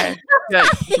 So, Okay, good.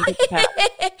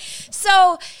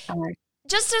 So,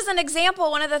 just as an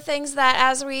example, one of the things that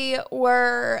as we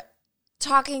were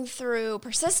talking through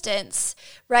persistence,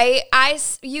 right?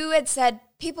 You had said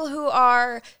people who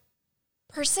are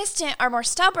persistent are more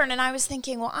stubborn, and I was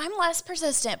thinking, well, I'm less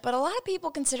persistent, but a lot of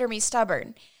people consider me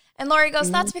stubborn. And Lori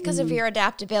goes, that's because of your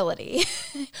adaptability,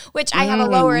 which I have a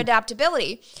lower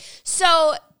adaptability.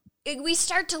 So we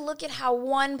start to look at how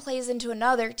one plays into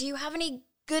another. Do you have any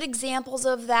good examples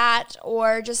of that,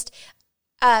 or just,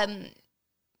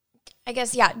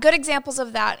 good examples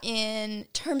of that in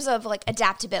terms of like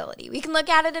adaptability? We can look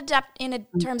at it in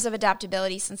terms of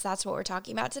adaptability since that's what we're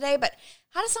talking about today, but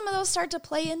how do some of those start to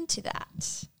play into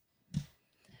that?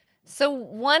 So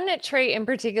one trait in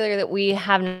particular that we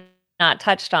have not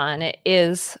touched on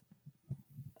is,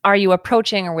 are you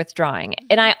approaching or withdrawing?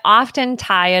 And I often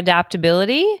tie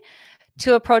adaptability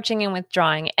to approaching and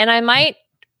withdrawing. And I might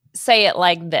say it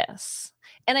like this.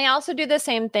 And I also do the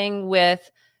same thing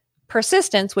with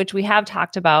persistence, which we have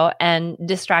talked about, and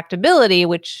distractibility,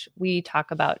 which we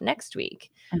talk about next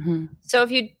week. So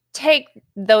if you take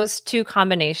those two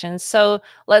combinations, so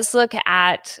let's look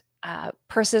at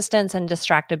persistence and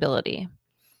distractibility.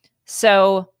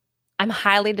 So I'm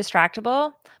highly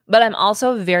distractible, but I'm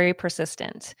also very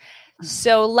persistent.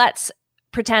 So let's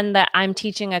pretend that I'm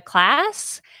teaching a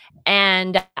class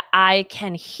and I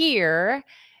can hear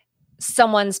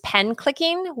someone's pen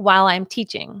clicking while I'm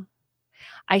teaching.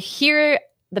 I hear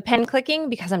the pen clicking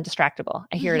because I'm distractible.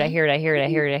 I hear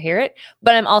it,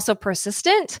 but I'm also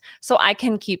persistent, so I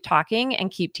can keep talking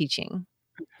and keep teaching.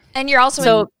 And you're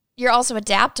also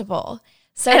adaptable.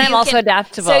 So I'm also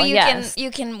adaptable. So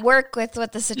you can work with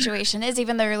what the situation is,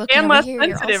 even though you're looking and over less here.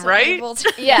 sensitive, you're also right? able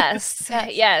to. Yes.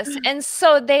 And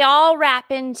so they all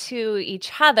wrap into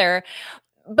each other.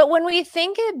 But when we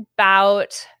think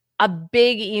about a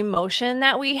big emotion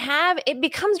that we have, it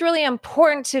becomes really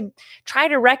important to try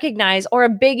to recognize, or a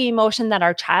big emotion that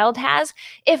our child has,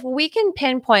 if we can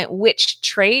pinpoint which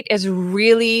trait is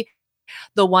really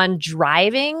the one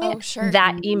driving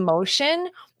that emotion,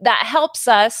 that helps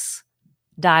us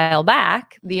dial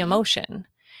back the emotion.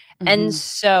 And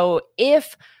so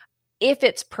if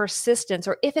it's persistence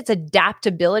or if it's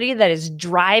adaptability that is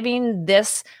driving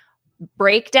this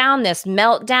breakdown, this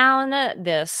meltdown,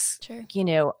 this,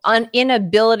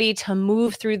 inability to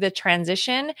move through the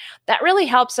transition, that really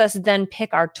helps us then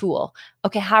pick our tool.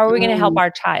 Okay, how are we going to help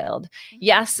our child?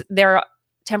 Yes, there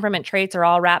temperament traits are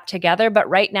all wrapped together, but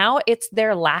right now it's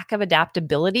their lack of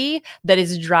adaptability that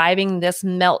is driving this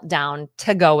meltdown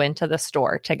to go into the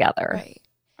store together. Right.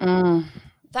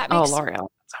 That makes L'Oreal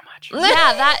so much.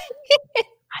 Yeah,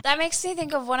 that makes me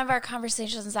think of one of our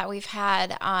conversations that we've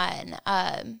had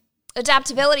on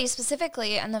adaptability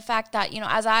specifically, and the fact that,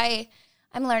 as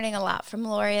I'm learning a lot from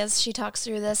Lori as she talks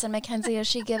through this, and Mackenzie as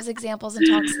she gives examples and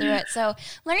talks through it. So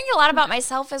learning a lot about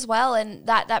myself as well, and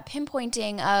that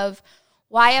pinpointing of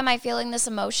why am I feeling this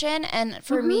emotion? And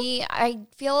for me, I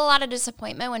feel a lot of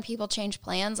disappointment when people change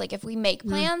plans. Like if we make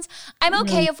plans, I'm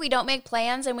okay if we don't make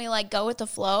plans and we like go with the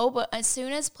flow. But as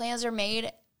soon as plans are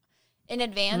made in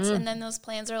advance and then those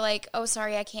plans are like, oh,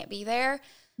 sorry, I can't be there.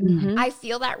 I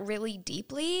feel that really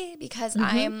deeply because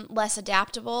I am less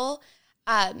adaptable.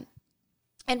 And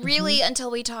really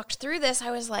until we talked through this,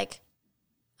 I was like,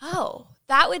 oh,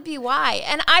 that would be why.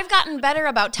 And I've gotten better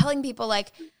about telling people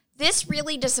like, this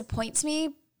really disappoints me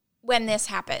when this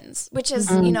happens, which is,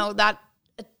 that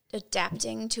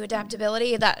adapting to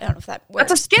adaptability. That I don't know if that works.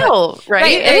 That's a skill,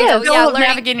 right? There you go. Yeah,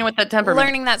 navigating with that temperament.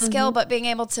 Learning that skill, but being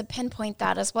able to pinpoint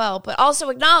that as well. But also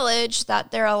acknowledge that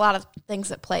there are a lot of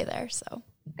things at play there. So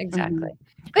exactly.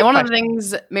 And one of the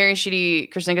things Mary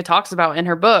Sheedy Krasinga talks about in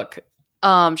her book,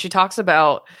 she talks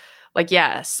about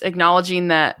acknowledging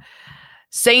that,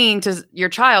 saying to your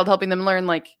child, helping them learn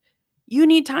you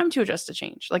need time to adjust to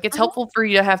change. It's helpful for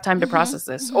you to have time to process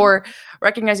this, or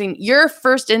recognizing your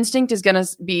first instinct is going to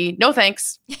be no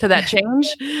thanks to that change.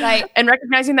 Right. And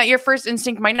recognizing that your first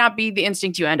instinct might not be the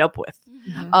instinct you end up with.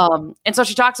 And so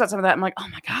she talks about some of that. I'm like, oh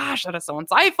my gosh, that is so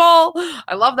insightful.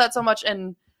 I love that so much.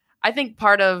 And I think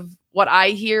part of what I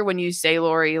hear when you say,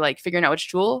 Lori, figuring out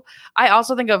which tool, I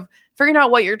also think of figuring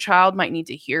out what your child might need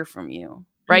to hear from you.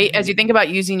 Right. As you think about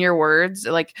using your words,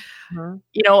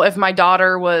 if my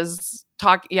daughter was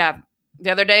the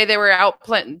other day they were out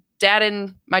playing, dad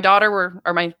and my daughter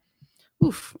my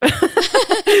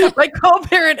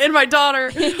co-parent and my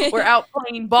daughter were out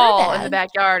playing ball in the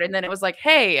backyard. And then it was like,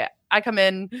 hey, I come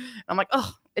in, I'm like,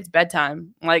 oh, it's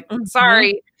bedtime. I'm like,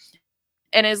 sorry.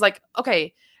 And it's like,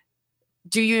 okay,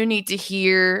 do you need to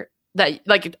hear that,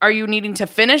 are you needing to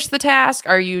finish the task?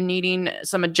 Are you needing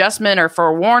some adjustment or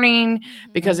forewarning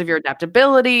because of your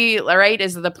adaptability? Right?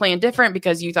 Is the plan different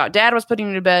because you thought dad was putting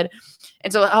you to bed?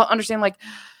 And so I'll understand,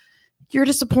 you're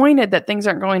disappointed that things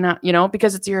aren't going on,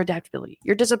 because it's your adaptability.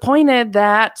 You're disappointed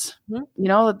that,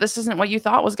 this isn't what you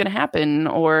thought was going to happen.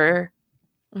 Or,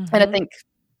 and I think,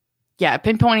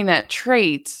 pinpointing that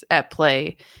trait at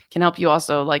play can help you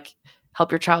also help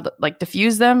your child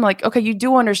diffuse them. Okay, you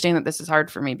do understand that this is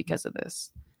hard for me because of this.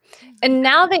 And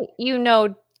now that you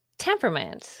know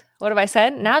temperament, what have I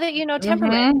said? Now that you know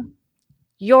temperament,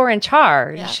 you're in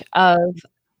charge of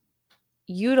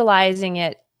utilizing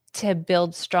it to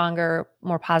build stronger,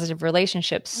 more positive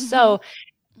relationships. So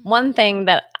one thing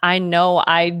that I know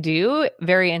I do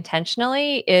very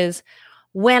intentionally is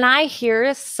when I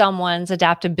hear someone's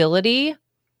adaptability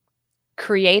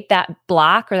create that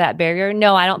block or that barrier,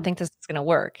 no, I don't think this is going to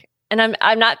work. And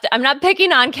I'm not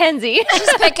picking on Kenzie.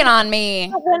 She's picking on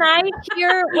me. When I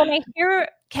hear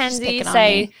Kenzie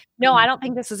say, no, I don't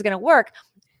think this is going to work,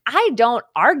 I don't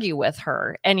argue with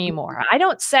her anymore. I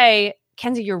don't say,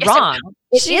 Kenzie, you're wrong.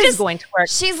 It is going to work.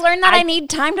 She's learned that I need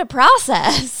time to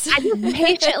process. I just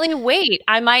patiently wait.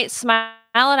 I might smile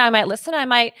and I might listen. I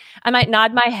might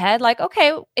nod my head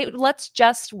okay, let's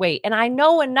just wait. And I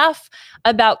know enough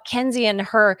about Kenzie and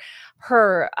her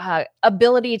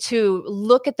ability to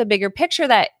look at the bigger picture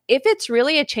that if it's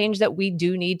really a change that we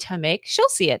do need to make, she'll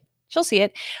see it.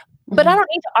 But I don't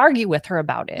need to argue with her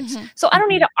about it. So I don't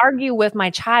need to argue with my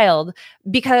child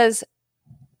because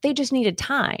they just needed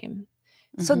time.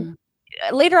 So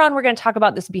later on, we're going to talk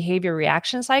about this behavior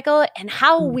reaction cycle and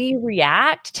how we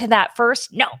react to that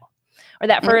first no, or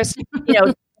that first,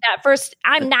 that first,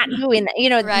 I'm not doing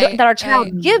that, that our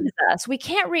child gives us. We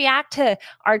can't react to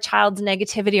our child's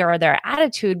negativity or their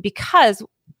attitude because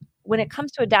when it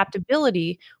comes to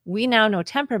adaptability, we now know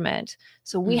temperament.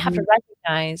 So we have to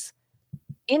recognize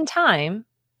in time,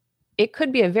 it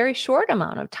could be a very short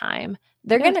amount of time.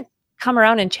 They're going to come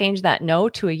around and change that no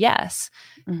to a yes.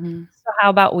 So how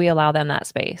about we allow them that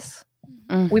space?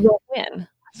 We both win.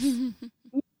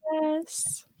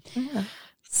 Yes. Yeah.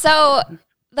 So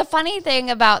the funny thing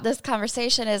about this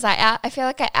conversation is I feel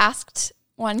like I asked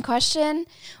one question.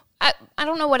 I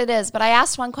don't know what it is, but I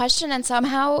asked one question and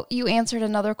somehow you answered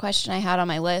another question I had on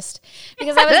my list.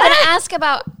 Because I was going to ask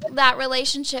about that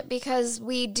relationship because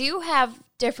we do have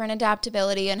different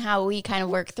adaptability and how we kind of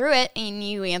work through it. And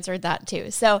you answered that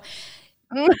too. So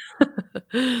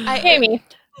Amy.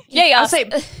 Yeah, I'll say,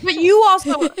 but you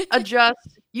also adjust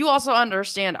you also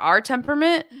understand our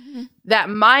temperament, that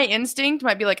my instinct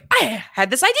might be like, I had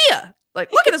this idea.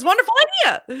 Like, look at this wonderful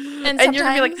idea. And you're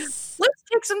going to be like, let's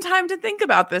take some time to think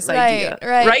about this idea.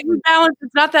 Right? We balance.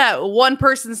 It's not that one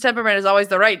person's temperament is always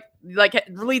the right, like,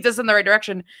 leads us in the right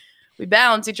direction. We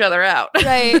balance each other out.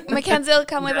 Right. Mackenzie will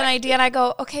come with an idea and I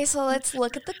go, okay, so let's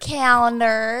look at the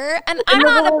calendar. And I'm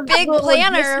not a big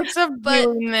planner, but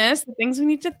doing this, the things we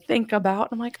need to think about.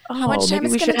 I'm like, how much time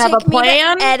maybe we is should going have to a take me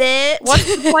plan. to edit? What's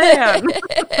the plan?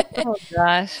 Oh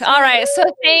gosh. All right. So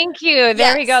thank you.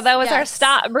 There we go. That was our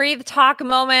stop, breathe, talk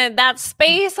moment. That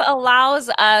space allows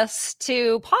us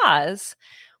to pause,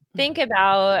 think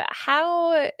about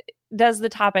how does the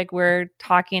topic we're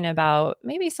talking about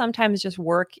maybe sometimes just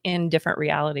work in different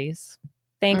realities.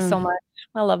 Thanks so much.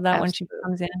 I love that when she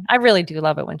comes in. I really do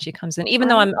love it when she comes in, even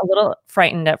though I'm a little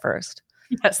frightened at first.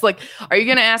 Yes, like, are you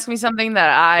going to ask me something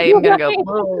that I am going to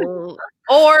go,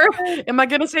 or am I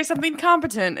going to say something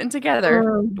competent and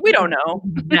together? We don't know.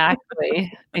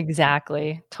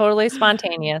 Exactly. Totally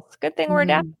spontaneous. Good thing we're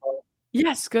adaptable.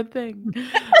 Yes, good thing.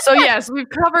 So yes, we've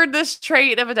covered this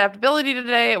trait of adaptability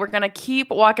today. We're going to keep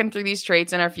walking through these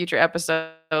traits in our future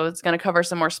episodes. It's going to cover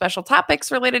some more special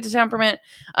topics related to temperament,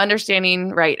 understanding,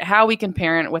 right, how we can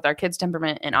parent with our kids'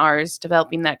 temperament and ours,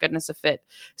 developing that goodness of fit.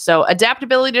 So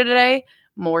adaptability today,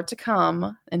 more to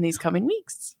come in these coming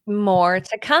weeks. More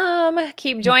to come.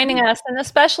 Keep joining us. And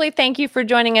especially thank you for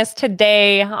joining us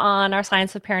today on our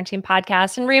Science of Parenting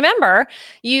podcast. And remember,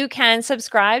 you can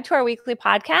subscribe to our weekly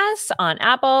podcasts on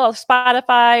Apple,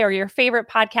 Spotify, or your favorite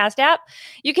podcast app.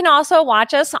 You can also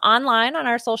watch us online on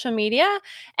our social media.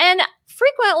 And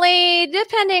frequently,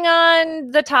 depending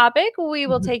on the topic, we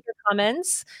will take your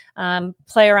comments,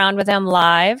 play around with them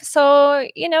live. So,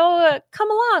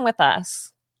 come along with us.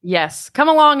 Yes, come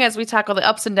along as we tackle the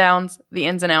ups and downs, the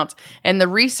ins and outs, and the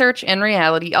research and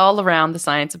reality all around the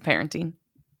science of parenting.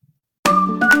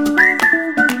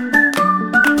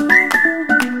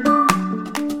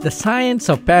 The Science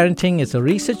of Parenting is a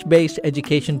research-based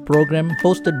education program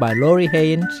hosted by Lori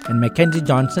Haynes and Mackenzie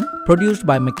Johnson, produced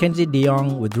by Mackenzie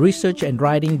DeYoung with research and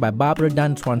writing by Barbara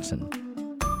Dunn Swanson.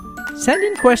 Send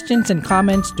in questions and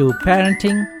comments to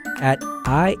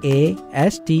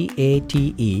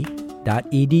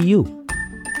parenting@iastate.edu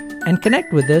and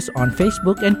connect with us on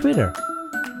Facebook and Twitter.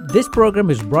 This program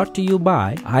is brought to you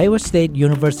by Iowa State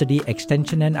University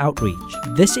Extension and Outreach.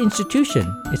 This institution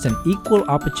is an equal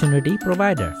opportunity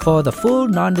provider. For the full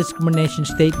non-discrimination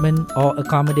statement or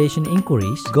accommodation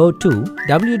inquiries, go to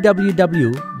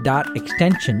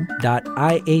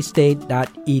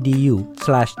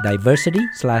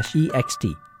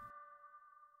www.extension.iastate.edu/diversity/ext.